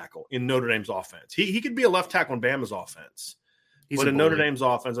left tackle in Notre Dame's offense. He could be a left tackle in Bama's offense. But in Notre Dame's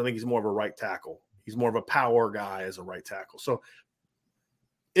offense, I think he's more of a right tackle. He's more of a power guy as a right tackle. So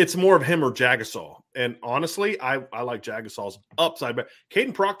it's more of him or Jagasaw. And honestly, I like Jagasaw's upside. But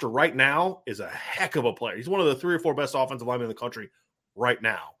Caden Proctor right now is a heck of a player. He's one of the 3 or 4 best offensive linemen in the country right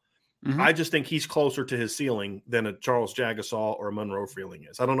now. Mm-hmm. I just think he's closer to his ceiling than a Charles Jagasaw or a Monroe Freeling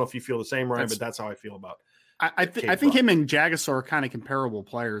is. I don't know if you feel the same, Ryan, but that's how I feel about it. I think him and Jagasaw are kind of comparable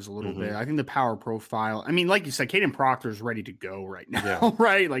players a little bit. I think the power profile. Like you said, Caden Proctor's ready to go right now,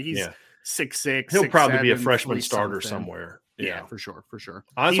 right? Like he's 6'6". He'll probably be a freshman starter somewhere. Yeah, for sure. That's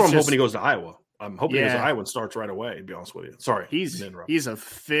why I'm hoping he goes to Iowa. I'm hoping he goes to Iowa and starts right away, to be honest with you. Sorry. He's a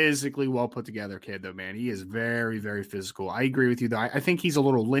physically well put together kid, though, man. He is very, very physical. I agree with you, though. I think he's a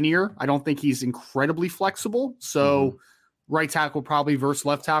little linear. I don't think he's incredibly flexible. So right tackle probably versus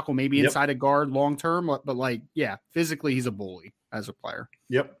left tackle, maybe inside a guard long term. But physically he's a bully as a player.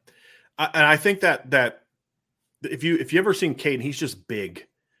 Yep. And I think that if you ever seen Caden, he's just big.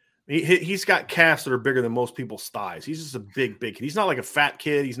 He's got calves that are bigger than most people's thighs. He's just a big kid. He's not like a fat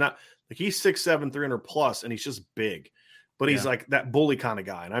kid. He's not like he's 6'7", 300 plus, and he's just big. but he's like that bully kind of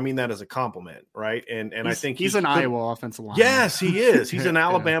guy. And I mean that as a compliment, right? And I think he's an Iowa offensive lineman. Yes, he is. He's an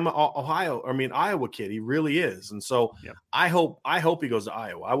Alabama, Iowa kid. He really is. And so I hope he goes to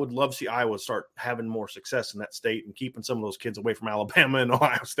Iowa. I would love to see Iowa start having more success in that state and keeping some of those kids away from Alabama and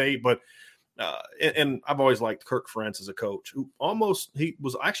Ohio State. But and I've always liked Kirk Ferentz as a coach, who he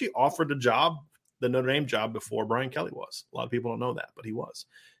was actually offered the Notre Dame job before Brian Kelly was. A lot of people don't know that, but he was.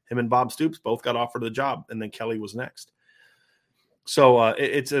 Him and Bob Stoops both got offered the job, and then Kelly was next. So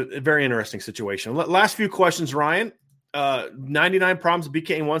it's a very interesting situation. Last few questions, Ryan. 99 Problems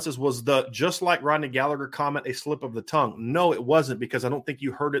BK1 says, was the just like Rodney Gallagher comment a slip of the tongue? No, it wasn't, because I don't think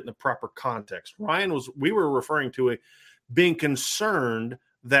you heard it in the proper context. We were referring to being concerned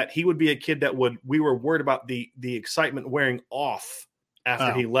that he would be a kid that we were worried about the excitement wearing off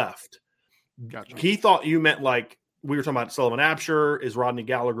after he left. Gotcha. He thought you meant like we were talking about Sullivan Absher. Is Rodney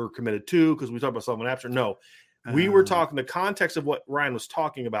Gallagher committed too? Because we talked about Sullivan Absher. No, we were talking, the context of what Ryan was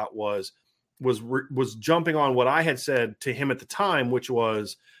talking about was jumping on what I had said to him at the time, which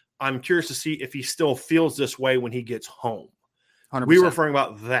was, I'm curious to see if he still feels this way when he gets home. 100%. We were referring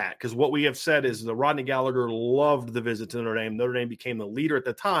about that because what we have said is that Rodney Gallagher loved the visit to Notre Dame. Notre Dame became the leader at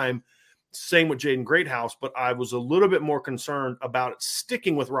the time. Same with Jaden Greathouse, but I was a little bit more concerned about it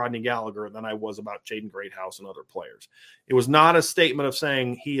sticking with Rodney Gallagher than I was about Jaden Greathouse and other players. It was not a statement of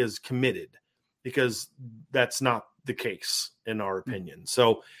saying he is committed, because that's not the case in our opinion.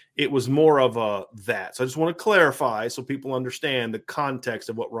 So it was more of that. So I just want to clarify so people understand the context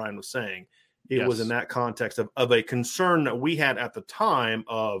of what Ryan was saying. It was in that context of a concern that we had at the time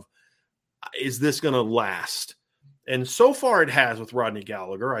of, is this going to last? And so far it has with Rodney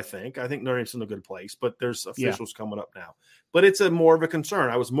Gallagher, I think. Notre Dame's in a good place, but there's officials coming up now. But it's more of a concern.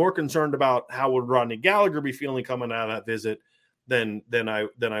 I was more concerned about how would Rodney Gallagher be feeling coming out of that visit than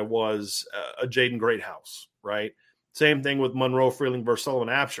I was a Jaden Greathouse, right? Same thing with Monroe Freeling versus Sullivan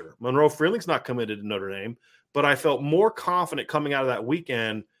Absher. Monroe Freeling's not committed to Notre Dame, but I felt more confident coming out of that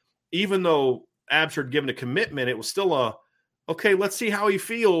weekend, even though Absher had given a commitment. It was still okay, let's see how he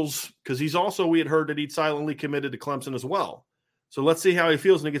feels, because we had heard that he'd silently committed to Clemson as well. So let's see how he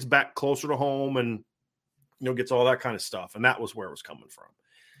feels when he gets back closer to home and, gets all that kind of stuff. And that was where it was coming from.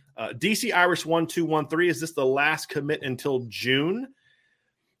 DC Irish 1213, is this the last commit until June?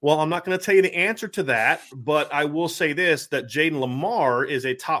 Well, I'm not going to tell you the answer to that, but I will say this, that Jaden Lamar is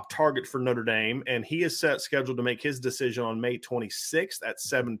a top target for Notre Dame, and he is scheduled to make his decision on May 26th at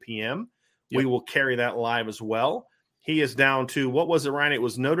 7 p.m. Yep. We will carry that live as well. He is down to, what was it, Ryan? It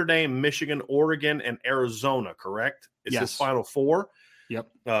was Notre Dame, Michigan, Oregon, and Arizona, correct? It's his final four. Yep.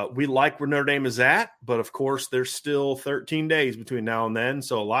 We like where Notre Dame is at, but of course there's still 13 days between now and then,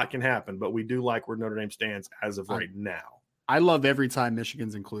 so a lot can happen. But we do like where Notre Dame stands as of right now. I love every time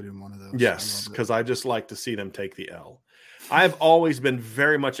Michigan's included in one of those. Yes, because I just like to see them take the L. I've always been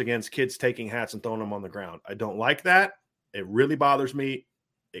very much against kids taking hats and throwing them on the ground. I don't like that. It really bothers me,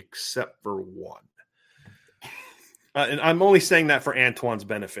 except for one. And I'm only saying that for Antoine's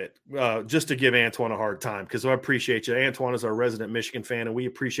benefit, just to give Antoine a hard time, because I appreciate you. Antoine is our resident Michigan fan, and we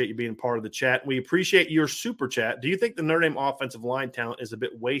appreciate you being part of the chat. We appreciate your super chat. Do you think the Notre Dame offensive line talent is a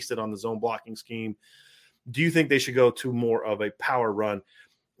bit wasted on the zone blocking scheme? Do you think they should go to more of a power run?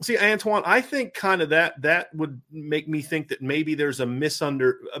 See, Antoine, I think kind of that would make me think that maybe there's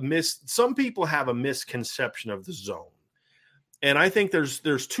some people have a misconception of the zone. And I think there's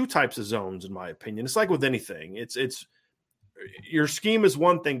two types of zones, in my opinion. It's like with anything. It's your scheme is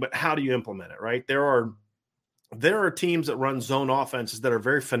one thing, but how do you implement it, right? There are teams that run zone offenses that are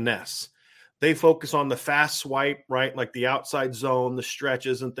very finesse. They focus on the fast swipe, right? Like the outside zone, the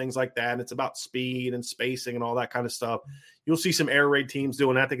stretches and things like that. And it's about speed and spacing and all that kind of stuff. You'll see some air raid teams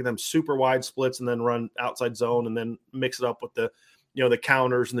doing that. They get them super wide splits and then run outside zone and then mix it up with the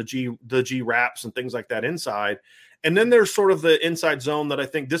counters and the G wraps and things like that inside. And then there's sort of the inside zone that I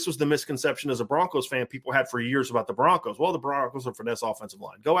think this was the misconception as a Broncos fan people had for years about the Broncos. Well, the Broncos are finesse offensive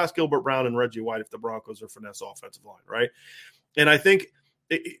line. Go ask Gilbert Brown and Reggie White if the Broncos are finesse offensive line, right? And I think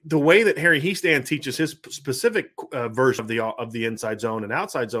the way that Harry Heastan teaches his specific version of the inside zone and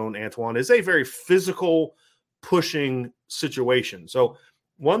outside zone, Antoine, is a very physical pushing situation. So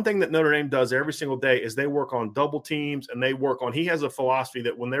one thing that Notre Dame does every single day is they work on double teams, and he has a philosophy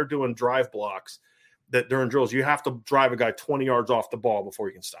that when they're doing drive blocks, that during drills, you have to drive a guy 20 yards off the ball before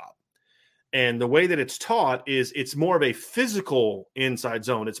you can stop. And the way that it's taught is it's more of a physical inside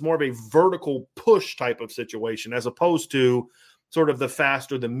zone. It's more of a vertical push type of situation, as opposed to sort of the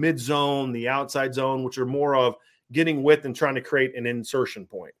faster, the mid zone, the outside zone, which are more of getting width and trying to create an insertion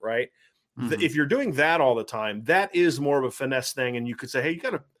point, right? Mm-hmm. If you're doing that all the time, that is more of a finesse thing. And you could say, hey, you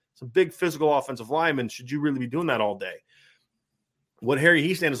got some big physical offensive linemen. Should you really be doing that all day? what Harry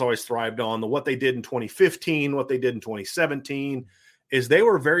Heastand has always thrived on, what they did in 2015, what they did in 2017, is they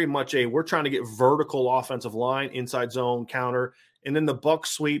were very much we're trying to get vertical offensive line, inside zone, counter, and then the buck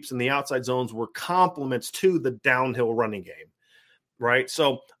sweeps and the outside zones were complements to the downhill running game, right?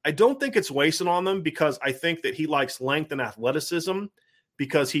 So I don't think it's wasted on them because I think that he likes length and athleticism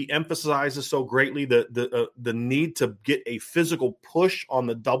because he emphasizes so greatly the need to get a physical push on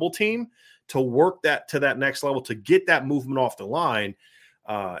the double team to work that to that next level, to get that movement off the line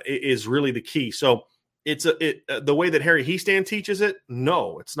is really the key. So the way that Harry Heastand teaches it,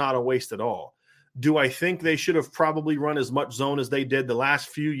 no, it's not a waste at all. Do I think they should have probably run as much zone as they did the last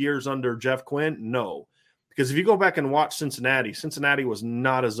few years under Jeff Quinn? No, because if you go back and watch Cincinnati was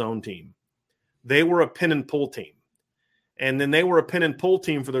not a zone team. They were a pin and pull team. And then they were a pin and pull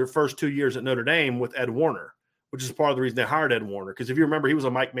team for their first 2 years at Notre Dame with Ed Warner, which is part of the reason they hired Ed Warner. Because if you remember, he was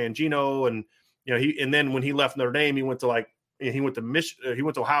a Mike Mangino, and and then when he left Notre Dame, he went to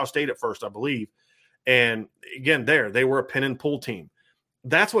Ohio State at first, I believe. And again, they were a pin and pull team.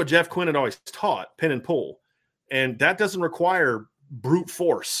 That's what Jeff Quinn had always taught, pin and pull. And that doesn't require brute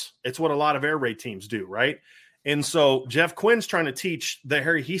force. It's what a lot of air raid teams do, right? And so Jeff Quinn's trying to teach the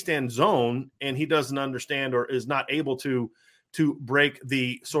Harry Heastand zone, and he doesn't understand or is not able to break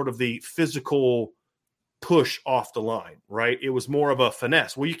the sort of the physical push off the line, right? It was more of a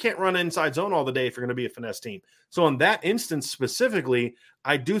finesse. Well, you can't run inside zone all the day if you're going to be a finesse team. So in that instance specifically,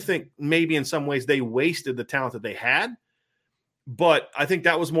 I do think maybe in some ways they wasted the talent that they had, but I think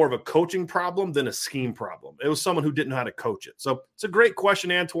that was more of a coaching problem than a scheme problem. It was someone who didn't know how to coach it. So it's a great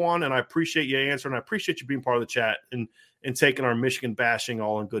question, Antoine, and I appreciate you answering. I appreciate you being part of the chat and taking our Michigan bashing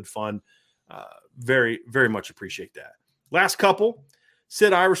all in good fun. Very, very much appreciate that. Last couple.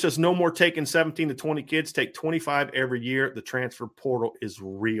 Sid Irish says, no more taking 17 to 20 kids. Take 25 every year. The transfer portal is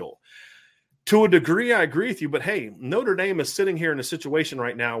real. To a degree, I agree with you. But, hey, Notre Dame is sitting here in a situation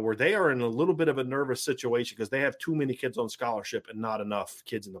right now where they are in a little bit of a nervous situation because they have too many kids on scholarship and not enough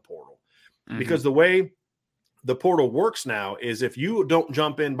kids in the portal. Mm-hmm. Because the way the portal works now is if you don't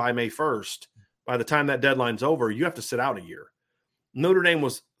jump in by May 1st, by the time that deadline's over, you have to sit out a year. Notre Dame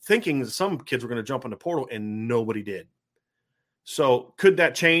was thinking that some kids were going to jump in the portal, and nobody did. So could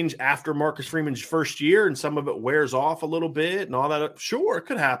that change after Marcus Freeman's first year and some of it wears off a little bit and all that? Sure, it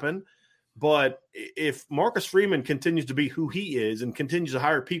could happen. But if Marcus Freeman continues to be who he is and continues to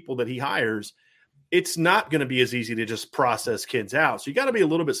hire people that he hires, it's not going to be as easy to just process kids out. So you got to be a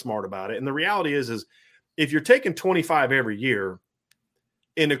little bit smart about it. And the reality is if you're taking 25 every year,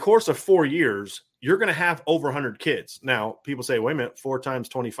 in the course of 4 years, you're going to have over 100 kids. Now, people say, wait a minute, 4 times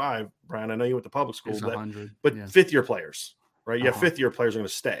 25, Brian, I know you went to public school, but yeah. Fifth-year players, right? You have fifth-year players are going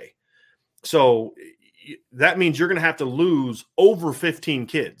to stay. So that means you're going to have to lose over 15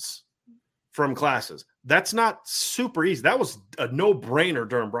 kids from classes. That's not super easy. That was a no-brainer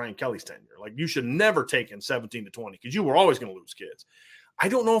during Brian Kelly's tenure. Like, you should never take in 17 to 20 because you were always going to lose kids. I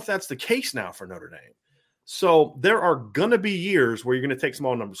don't know if that's the case now for Notre Dame. So there are going to be years where you're going to take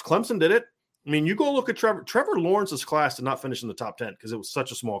small numbers. Clemson did it. I mean, you go look at Trevor Lawrence's class did not finish in the top 10 because it was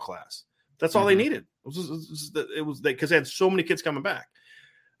such a small class. That's all they needed. It was because they had so many kids coming back.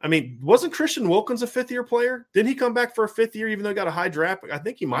 I mean, wasn't Christian Wilkins a fifth-year player? Didn't he come back for a fifth year even though he got a high draft? I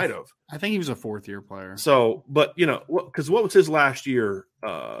think he might have. I think he was a fourth-year player. So, but, you know, because what was his last year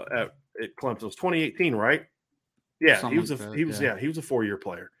at Clemson? It was 2018, right? Yeah, he was a 4-year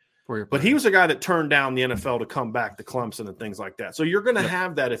player. But he was a guy that turned down the NFL to come back to Clemson and things like that. So you're going to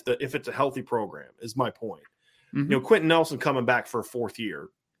have that if it's a healthy program, is my point. Mm-hmm. You know, Quentin Nelson coming back for a fourth year,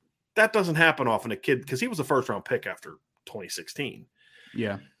 that doesn't happen often. A kid, because he was a first-round pick after 2016.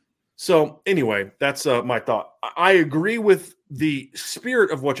 Yeah. So anyway, that's my thought. I agree with the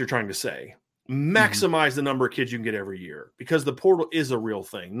spirit of what you're trying to say. Maximize the number of kids you can get every year because the portal is a real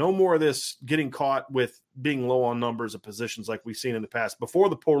thing. No more of this getting caught with being low on numbers of positions like we've seen in the past before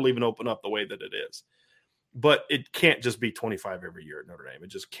the portal even opened up the way that it is. But it can't just be 25 every year at Notre Dame. It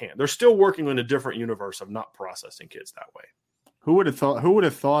just can't. They're still working in a different universe of not processing kids that way. Who would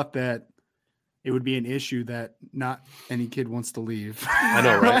have thought that it would be an issue that not any kid wants to leave? I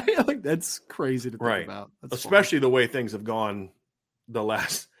know, right? Like, that's crazy to think about. That's especially the way things have gone the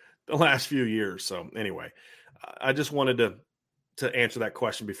last few years. So anyway, I just wanted to answer that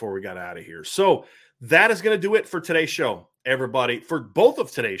question before we got out of here. So that is going to do it for today's show, everybody, for both of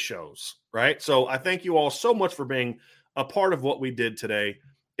today's shows, right? So I thank you all so much for being a part of what we did today.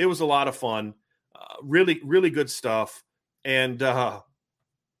 It was a lot of fun, really, really good stuff. And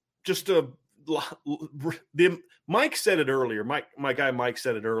Mike said it earlier. My guy Mike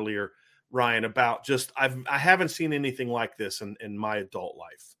said it earlier, Ryan, about just I haven't seen anything like this in my adult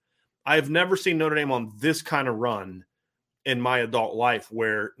life. I've never seen Notre Dame on this kind of run in my adult life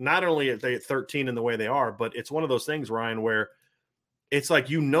where not only are they at 13 in the way they are, but it's one of those things, Ryan, where it's like,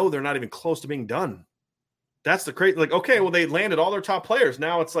 they're not even close to being done. That's the crazy, like, okay, well, they landed all their top players.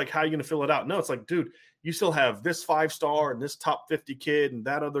 Now it's like, how are you going to fill it out? No, it's like, dude, you still have this 5-star and this top 50 kid and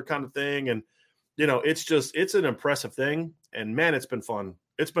that other kind of thing. And, it's an impressive thing. And man, it's been fun.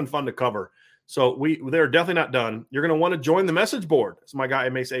 It's been fun to cover. So they're definitely not done. You're going to want to join the message board, as my guy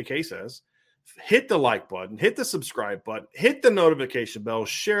Mace AK says. Hit the like button, hit the subscribe button, hit the notification bell,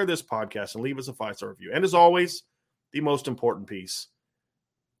 share this podcast, and leave us a 5-star review. And as always, the most important piece,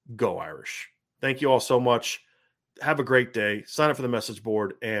 go Irish. Thank you all so much. Have a great day. Sign up for the message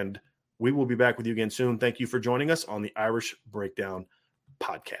board, and we will be back with you again soon. Thank you for joining us on the Irish Breakdown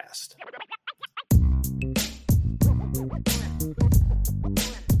podcast.